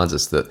strikingly, it reminds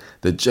us that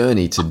the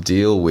journey to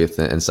deal with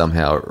and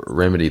somehow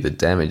remedy the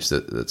damage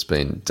that's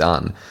been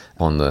done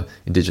on the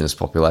Indigenous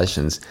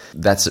populations,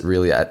 that's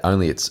really at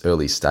only its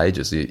early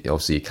stages.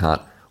 Obviously, you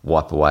can't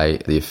wipe away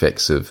the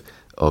effects of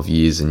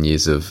years and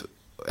years of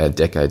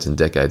decades and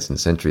decades and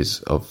centuries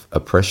of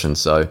oppression.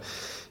 So,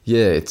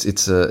 yeah,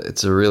 it's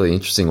a really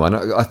interesting one.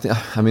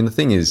 The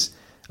thing is,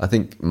 I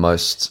think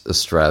most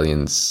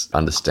Australians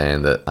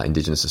understand that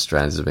Indigenous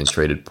Australians have been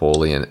treated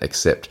poorly and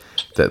accept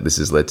that this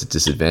has led to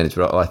disadvantage.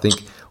 But I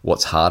think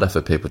what's harder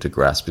for people to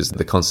grasp is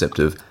the concept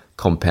of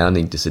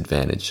compounding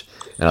disadvantage.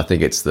 And I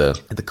think it's the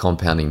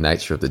compounding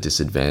nature of the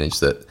disadvantage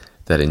that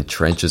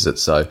entrenches it.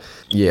 So,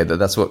 yeah,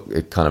 that's what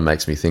it kind of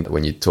makes me think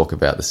when you talk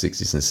about the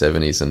 60s and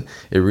 70s. And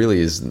it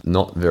really is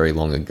not very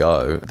long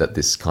ago that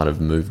this kind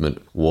of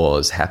movement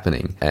was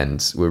happening.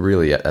 And we're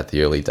really at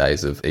the early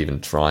days of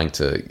even trying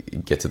to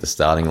get to the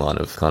starting line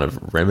of kind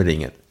of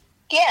remedying it.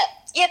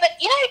 Yeah, but,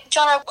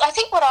 John, I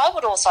think what I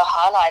would also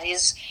highlight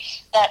is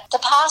that the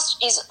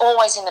past is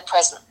always in the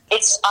present.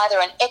 It's either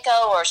an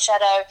echo or a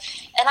shadow.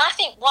 And I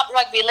think what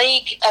Rugby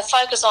League, a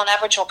focus on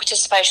Aboriginal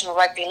participation in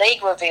Rugby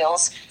League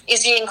reveals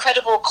is the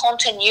incredible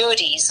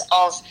continuities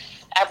of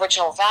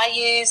Aboriginal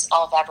values,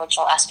 of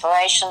Aboriginal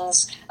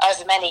aspirations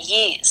over many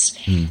years.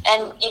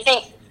 And you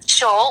think,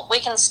 sure,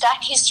 we can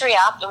stack history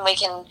up and we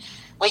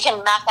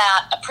can map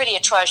out a pretty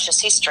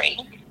atrocious history.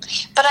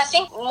 But I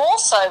think more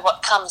so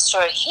what comes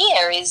through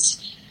here is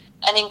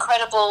an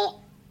incredible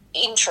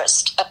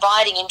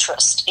abiding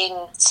interest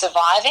in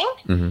surviving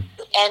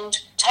and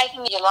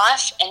taking your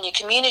life and your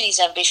community's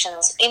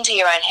ambitions into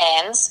your own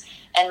hands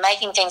and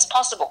making things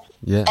possible.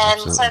 Yeah, and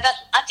absolutely. so that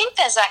I think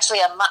there's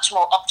actually a much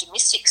more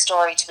optimistic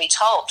story to be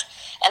told.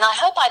 And I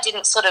hope I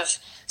didn't sort of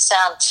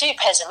sound too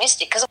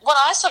pessimistic, because what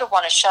I sort of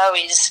want to show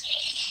is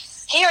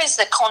here is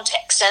the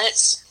context, and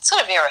it's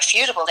sort of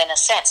irrefutable in a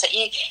sense that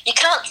you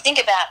can't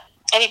think about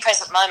any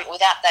present moment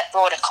without that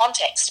broader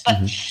context. But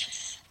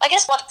I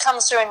guess what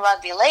comes through in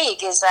Rugby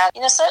League is that,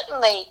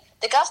 certainly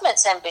the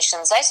government's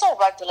ambitions, they saw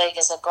Rugby League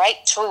as a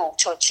great tool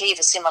to achieve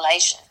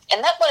assimilation.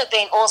 And that would have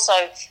been also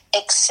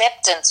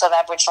acceptance of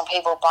Aboriginal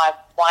people by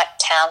white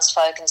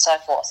townsfolk and so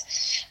forth.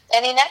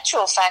 And in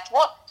actual fact,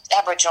 what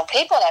Aboriginal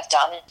people have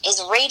done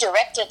is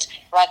redirected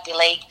Rugby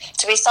League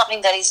to be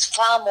something that is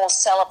far more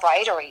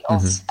celebratory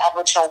of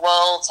Aboriginal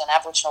worlds and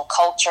Aboriginal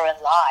culture and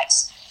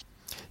lives.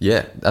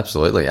 Yeah,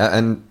 absolutely.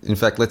 And in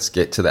fact, let's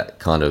get to that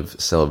kind of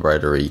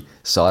celebratory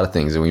side of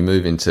things, and we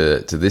move into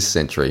this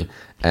century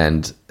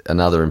and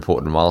another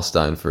important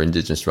milestone for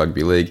Indigenous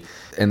Rugby League,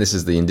 and this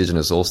is the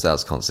Indigenous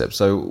All-Stars concept.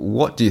 So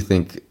what do you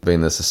think have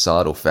been the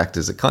societal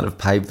factors that kind of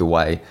paved the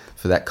way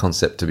for that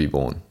concept to be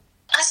born?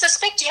 I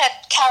suspect you had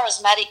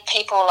charismatic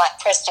people like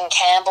Preston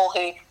Campbell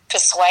who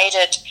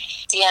persuaded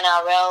the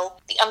NRL.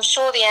 I'm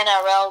sure the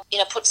NRL,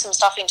 put some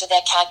stuff into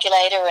their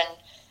calculator and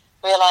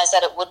realised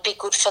that it would be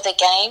good for the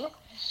game.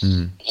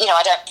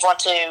 I don't want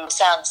to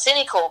sound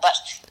cynical, but,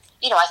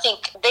 I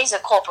think these are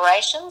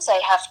corporations. They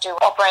have to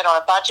operate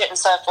on a budget and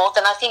so forth,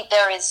 and I think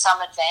there is some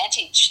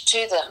advantage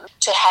to them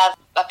to have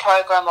a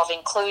program of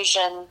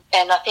inclusion,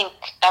 and I think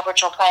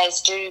Aboriginal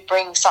players do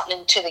bring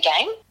something to the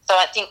game. So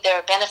I think there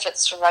are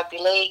benefits for Rugby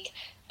League.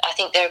 I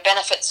think there are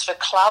benefits for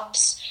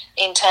clubs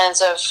in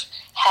terms of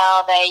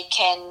how they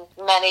can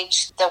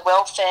manage the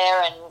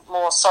welfare and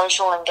more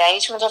social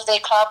engagement of their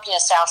club.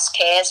 South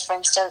Cares, for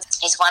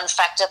instance, is one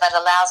factor that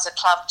allows the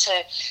club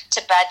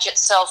to badge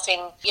itself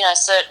in,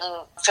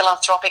 certain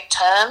philanthropic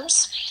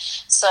terms.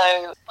 So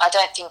I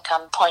don't think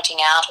I'm pointing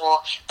out or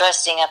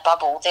bursting a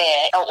bubble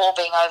there or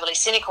being overly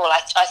cynical.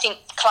 I think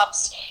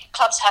clubs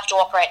have to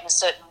operate in a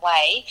certain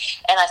way,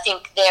 and I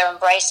think their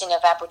embracing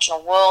of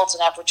Aboriginal worlds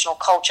and Aboriginal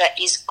culture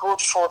is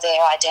good for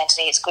their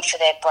identity, it's good for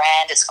their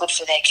brand, it's good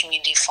for their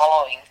community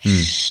following.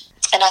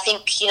 And I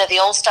think, the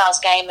All-Stars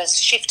game has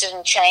shifted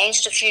and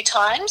changed a few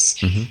times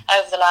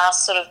over the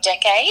last sort of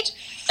decade.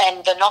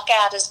 And the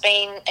knockout has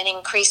been an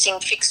increasing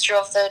fixture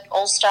of the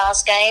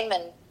All-Stars game,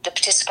 and the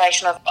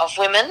participation of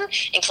women,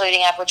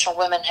 including Aboriginal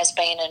women, has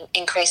been an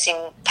increasing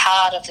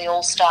part of the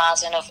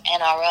All-Stars and of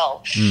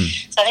NRL.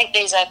 So I think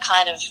these are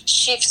kind of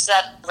shifts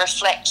that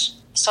reflect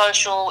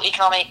social,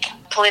 economic,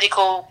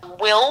 political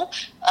will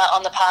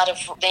on the part of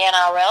the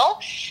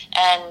NRL,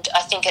 and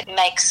I think it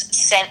makes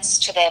sense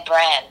to their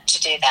brand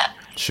to do that.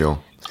 Sure.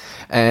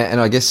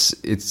 And I guess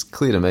it's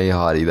clear to me,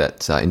 Heidi,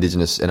 that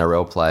Indigenous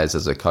NRL players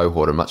as a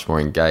cohort are much more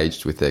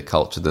engaged with their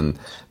culture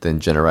than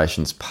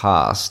generations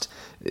past.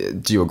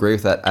 Do you agree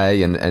with that,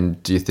 A?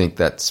 And do you think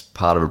that's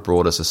part of a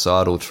broader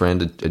societal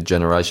trend, a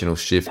generational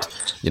shift,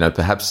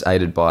 perhaps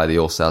aided by the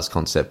All-Stars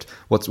concept?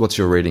 What's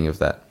your reading of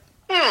that?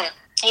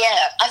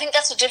 Yeah, I think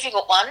that's a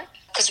difficult one,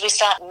 because we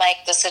start to make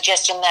the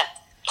suggestion that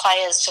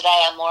players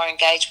today are more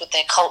engaged with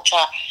their culture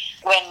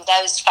when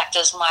those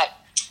factors might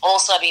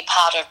also be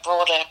part of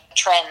broader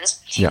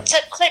trends. Yeah. So,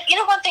 Clip,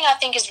 one thing I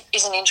think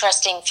is an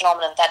interesting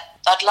phenomenon that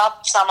I'd love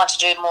someone to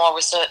do more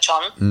research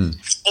on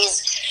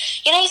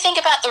is, you think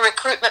about the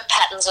recruitment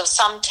patterns of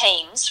some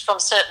teams from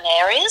certain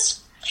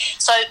areas.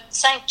 So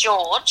St.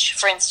 George,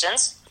 for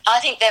instance, I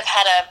think they've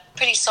had a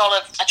pretty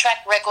solid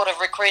track record of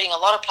recruiting a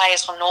lot of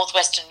players from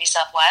northwestern New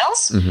South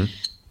Wales.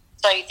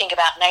 So you think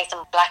about Nathan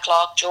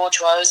Blacklock,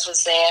 George Rose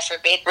was there for a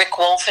bit, Rick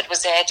Walford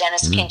was there,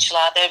 Dennis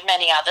Kinchler, there are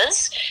many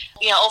others,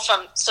 all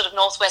from sort of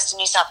northwestern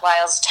New South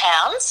Wales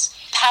towns.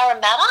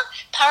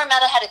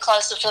 Parramatta had a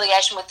close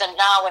affiliation with the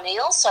Narwhal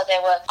Eels, so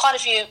there were quite a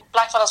few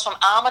blackfellas from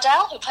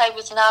Armidale who played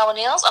with Narwhal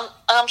Eels.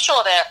 I'm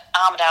sure their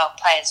Armidale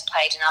players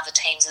played in other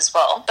teams as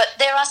well. But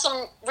there are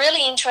some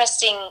really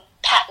interesting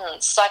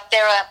patterns,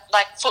 there are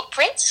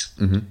footprints.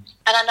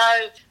 And I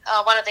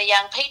know one of the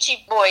young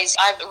Peachy boys,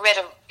 I read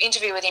an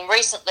interview with him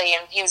recently,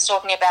 and he was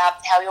talking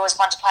about how he always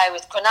wanted to play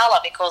with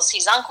Cronulla because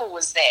his uncle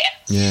was there.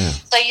 Yeah.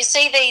 So you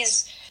see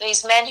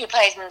these men who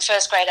played in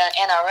first grade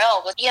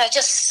NRL were,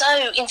 just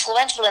so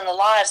influential in the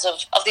lives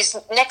of this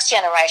next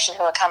generation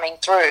who are coming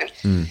through.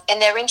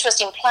 And their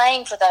interest in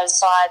playing for those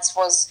sides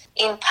was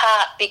in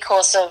part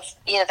because of,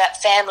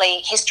 that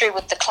family history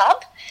with the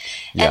club.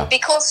 Yeah. And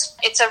because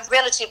it's a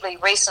relatively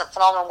recent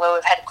phenomenon where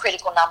we've had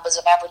critical numbers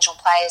of Aboriginal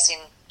players in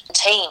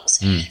teams,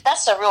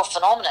 that's a real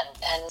phenomenon,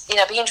 and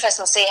it'd be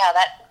interesting to see how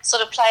that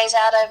sort of plays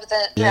out over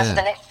the for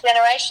the next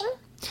generation.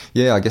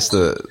 Yeah, I guess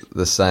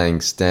the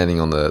saying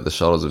 "standing on the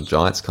shoulders of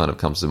giants" kind of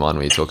comes to mind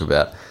when you talk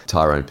about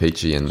Tyrone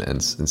Peachy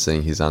and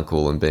seeing his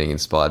uncle and being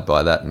inspired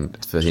by that,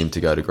 and for him to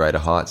go to greater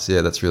heights.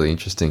 Yeah, that's really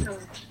interesting.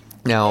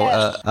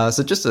 Now,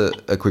 so just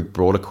a quick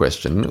broader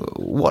question: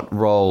 what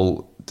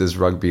role does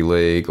rugby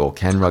league, or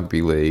can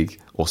rugby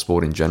league, or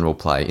sport in general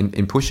play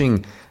in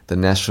pushing the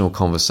national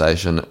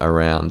conversation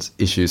around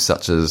issues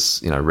such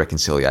as,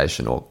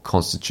 reconciliation or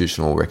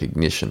constitutional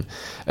recognition,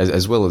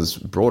 as well as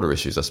broader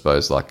issues, I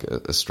suppose, like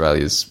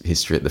Australia's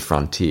history at the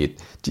frontier?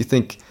 Do you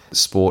think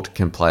sport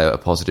can play a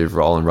positive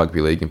role in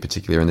rugby league in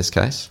particular in this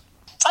case?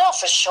 Oh,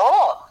 for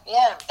sure.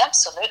 Yeah,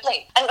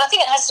 absolutely. And I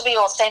think it has to be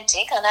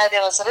authentic. I know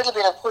there was a little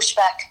bit of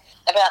pushback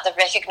about the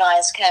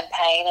Recognise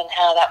campaign and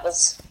how that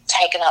was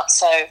taken up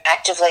so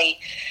actively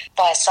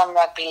by some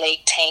rugby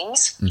league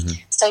teams.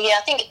 So, yeah,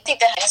 I think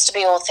that has to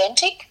be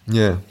authentic.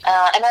 Yeah.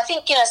 And I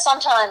think,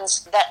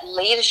 sometimes that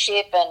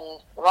leadership and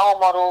role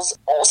models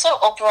also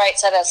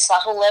operates at a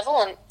subtle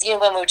level. And,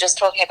 when we were just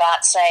talking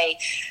about, say,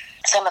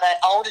 some of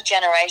the older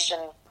generation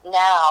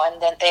now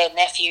and then their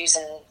nephews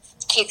and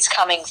kids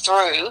coming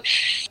through,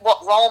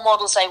 what role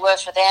models they were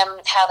for them,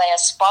 how they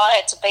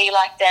aspired to be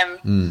like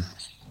them.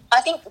 I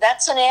think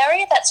that's an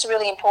area that's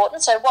really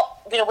important. So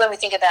when we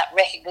think about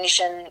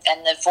recognition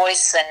and the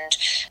voice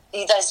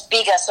and those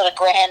bigger sort of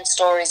grand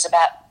stories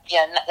about,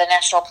 the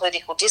national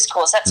political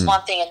discourse, that's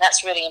one thing, and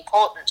that's really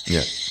important.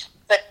 Yeah.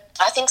 But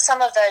I think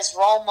some of those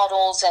role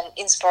models and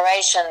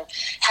inspiration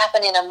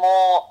happen in a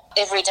more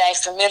everyday,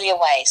 familiar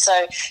way.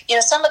 So,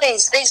 some of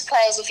these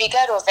players, if you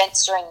go to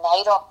events during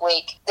NAIDOC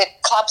week, the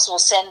clubs will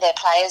send their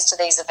players to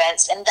these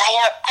events, and they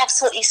are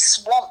absolutely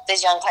swamped,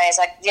 these young players,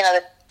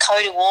 the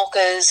Cody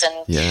Walkers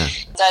and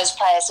those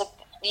players.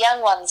 The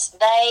young ones,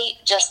 they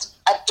just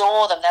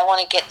adore them. They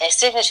want to get their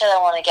signature. They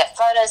want to get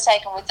photos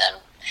taken with them.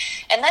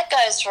 And that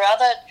goes for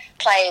other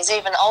players,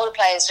 even older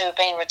players who have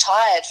been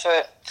retired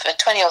for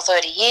 20 or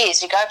 30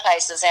 years. You go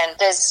places and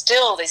there's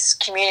still this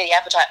community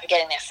appetite for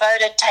getting their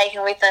photo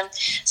taken with them.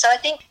 So I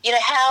think,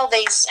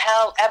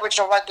 how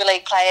Aboriginal rugby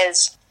league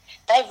players,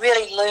 they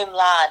really loom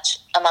large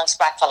amongst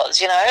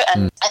blackfellas,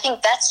 and I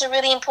think that's a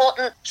really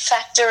important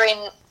factor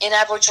in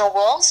Aboriginal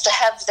worlds, to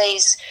have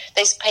these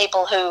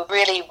people who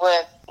really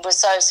were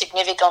so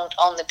significant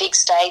on the big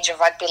stage of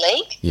rugby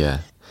league.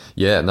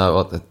 Yeah,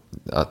 no,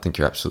 I think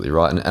you're absolutely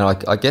right.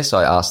 And I guess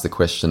I asked the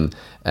question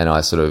and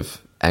I sort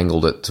of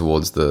angled it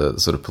towards the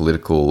sort of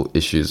political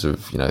issues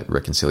of,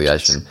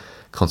 reconciliation,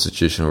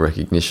 constitutional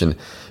recognition,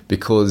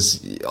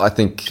 because I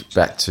think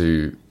back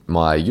to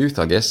my youth,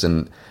 I guess,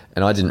 and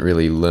And I didn't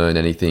really learn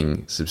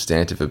anything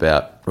substantive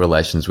about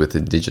relations with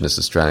Indigenous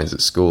Australians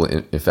at school.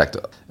 In fact,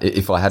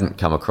 if I hadn't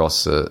come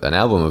across an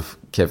album of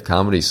Kev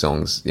Carmody's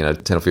songs, 10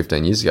 or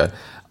 15 years ago,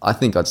 I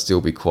think I'd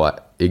still be quite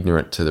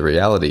ignorant to the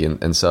reality.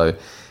 And so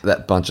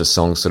that bunch of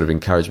songs sort of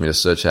encouraged me to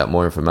search out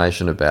more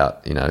information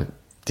about, the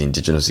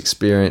Indigenous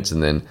experience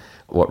and then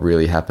what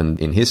really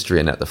happened in history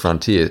and at the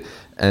frontier.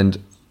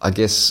 And I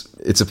guess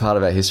it's a part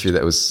of our history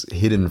that was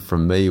hidden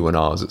from me when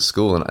I was at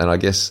school. And I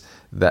guess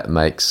that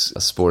makes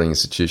sporting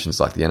institutions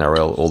like the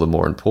NRL all the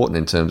more important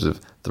in terms of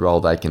the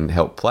role they can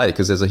help play,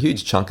 because there's a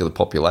huge chunk of the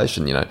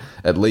population,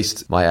 at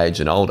least my age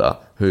and older,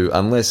 who,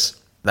 unless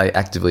they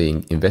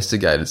actively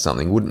investigated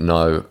something, wouldn't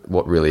know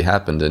what really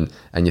happened.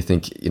 And you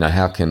think,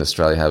 how can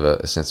Australia have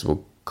a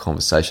sensible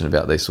conversation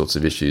about these sorts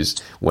of issues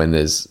when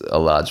there's a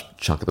large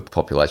chunk of the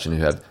population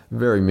who have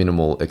very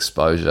minimal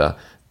exposure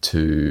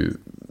to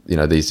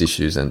these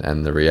issues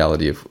and the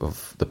reality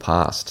of the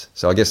past.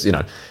 So I guess,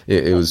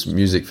 it was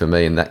music for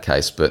me in that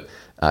case, but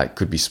it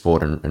could be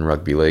sport and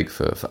rugby league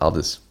for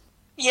others.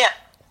 Yeah.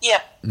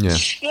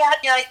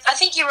 I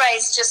think you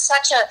raised just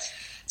such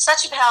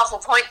a powerful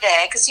point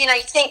there, because, you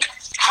think,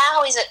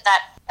 how is it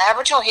that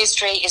Aboriginal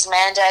history is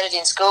mandated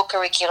in school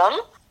curriculum?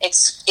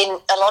 It's in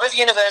a lot of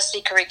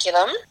university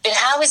curriculum. And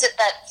how is it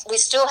that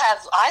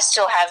I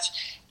still have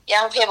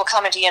young people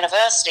coming to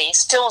university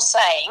still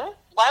saying,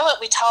 why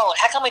weren't we told?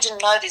 How come we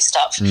didn't know this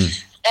stuff?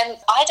 And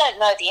I don't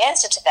know the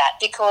answer to that,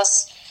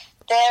 because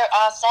there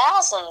are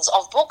thousands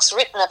of books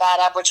written about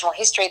Aboriginal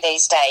history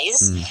these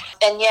days.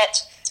 And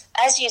yet,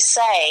 as you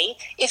say,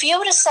 if you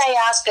were to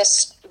ask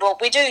us, well,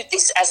 we do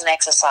this as an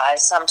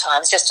exercise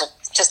sometimes, just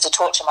to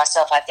torture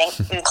myself, I think,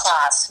 in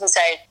class. And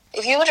say,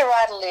 if you were to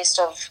write a list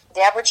of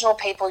the Aboriginal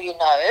people you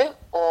know,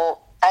 or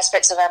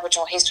aspects of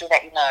Aboriginal history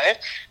that you know,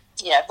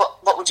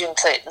 what would you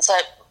include? And so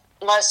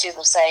most of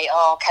them say,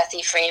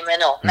 Kathy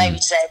Freeman, or maybe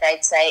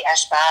they'd say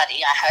Ash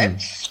Barty, I hope.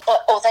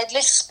 Or they'd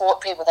list sport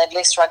people, they'd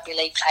list rugby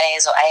league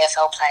players or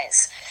AFL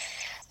players.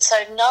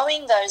 So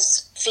knowing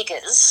those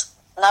figures,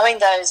 knowing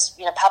those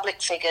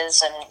public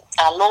figures and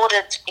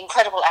lauded,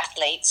 incredible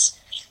athletes,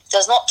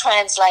 does not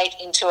translate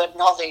into a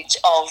knowledge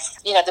of,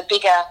 the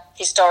bigger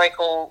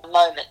historical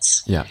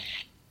moments. Yeah.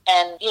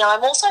 And,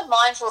 I'm also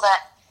mindful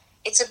that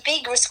it's a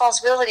big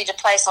responsibility to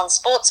place on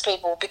sports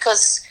people,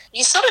 because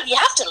you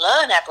have to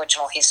learn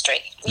Aboriginal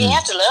history. You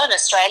have to learn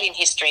Australian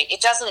history.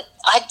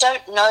 I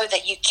don't know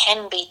that you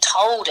can be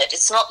told it.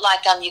 It's not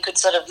like you could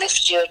sort of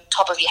lift your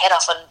top of your head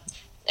off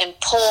and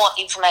pour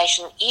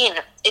information in.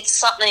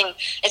 It's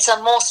a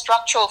more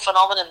structural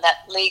phenomenon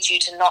that leads you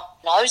to not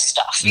know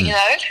stuff,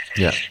 Yeah.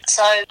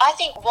 So I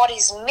think what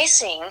is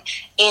missing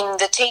in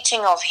the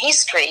teaching of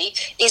history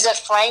is a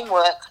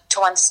framework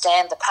to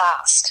understand the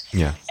past.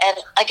 Yeah. And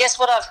I guess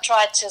what I've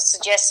tried to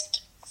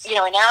suggest, in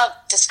our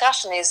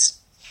discussion is,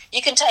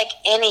 you can take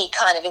any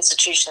kind of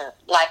institution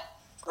like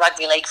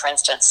rugby league, for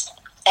instance,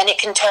 and it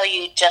can tell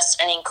you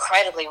just an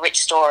incredibly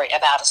rich story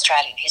about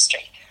Australian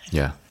history.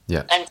 Yeah.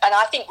 Yeah. And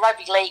I think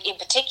rugby league in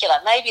particular,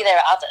 maybe there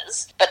are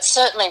others, but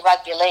certainly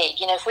rugby league,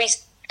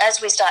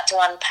 as we start to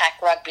unpack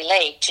rugby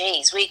league,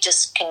 we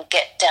just can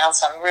get down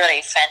some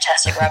really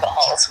fantastic rabbit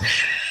holes.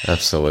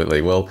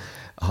 Absolutely. Well,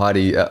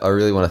 Heidi, I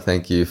really want to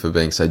thank you for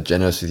being so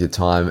generous with your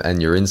time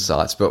and your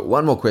insights. But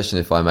one more question,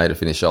 if I may, to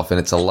finish off, and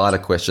it's a lighter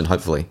question,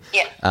 hopefully.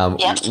 Yeah.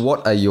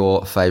 What are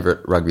your favourite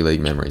rugby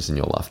league memories in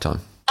your lifetime?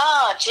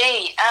 That's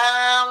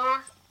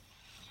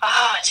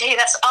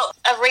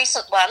a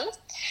recent one.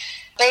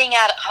 Being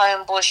out at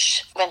home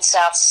bush when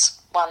Souths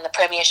won the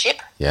premiership.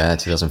 Yeah,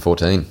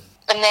 2014.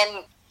 And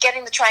then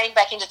getting the train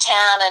back into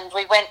town, and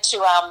we went to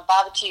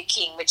Barbecue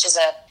King, which is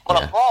it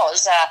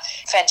was a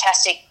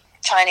fantastic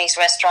Chinese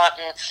restaurant,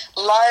 and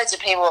loads of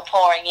people were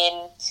pouring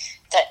in.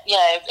 That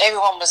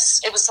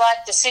it was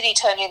like the city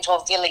turned into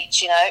a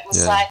village. It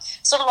was like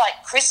sort of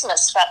like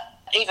Christmas, but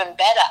even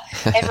better.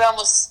 Everyone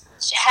was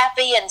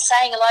happy and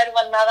saying hello to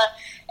one another.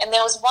 And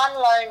there was one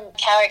lone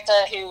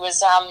character who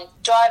was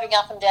driving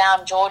up and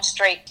down George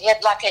Street. He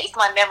had if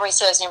my memory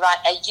serves me right,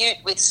 a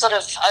ute with sort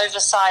of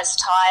oversized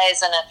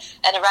tyres and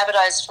a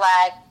Rabbitohs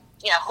flag,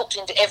 hooked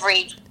into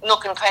every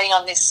nook and cranny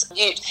on this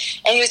ute.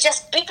 And he was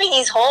just beeping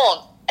his horn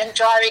and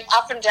driving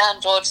up and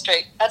down George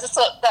Street. I just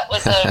thought that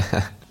was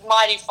a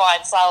mighty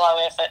fine solo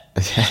effort.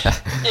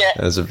 Yeah.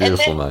 It was a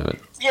beautiful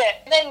moment. Yeah,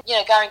 and then,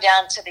 going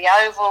down to the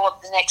Oval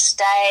the next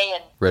day.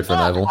 And Redfern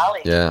Oval.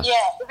 Yeah.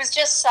 Yeah, it was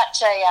just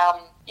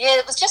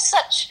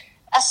such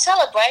a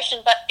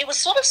celebration, but it was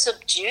sort of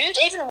subdued.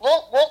 Even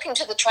walking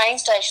to the train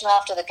station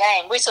after the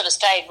game, we sort of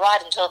stayed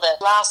right until the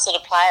last sort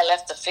of player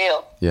left the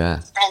field.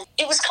 Yeah. And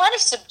it was kind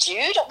of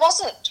subdued. It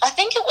wasn't, I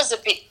think it was a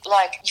bit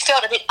you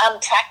felt a bit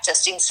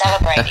unpracticed in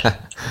celebrating.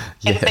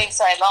 It had been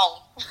so long.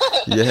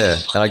 Yeah,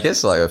 and I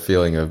guess a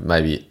feeling of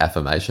maybe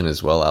affirmation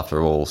as well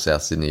after all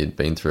South Sydney had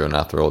been through and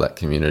after all that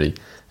community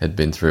had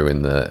been through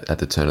at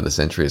the turn of the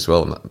century as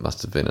well. It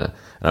must have been an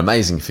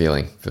amazing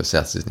feeling for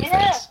South Sydney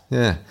fans.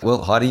 Yeah.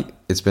 Well, Heidi,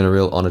 it's been a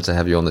real honour to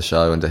have you on the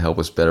show and to help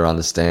us better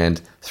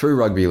understand through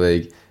rugby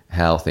league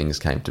how things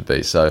came to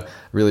be. So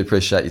really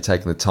appreciate you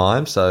taking the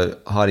time. So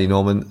Heidi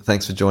Norman,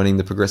 thanks for joining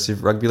the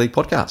Progressive Rugby League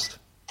podcast.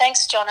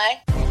 Thanks,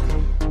 Jono.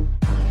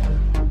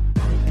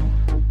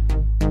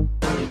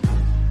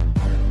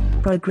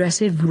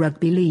 Progressive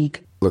Rugby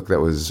League. Look, that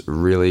was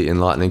really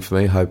enlightening for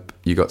me. Hope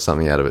you got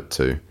something out of it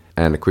too.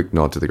 And a quick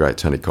nod to the great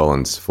Tony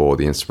Collins for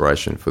the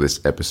inspiration for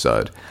this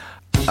episode.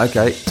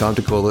 Okay, time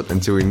to call it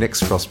until we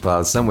next cross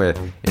paths somewhere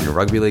in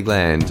Rugby League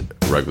land.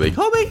 Rugby League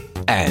hobby,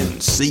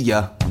 and see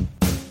ya.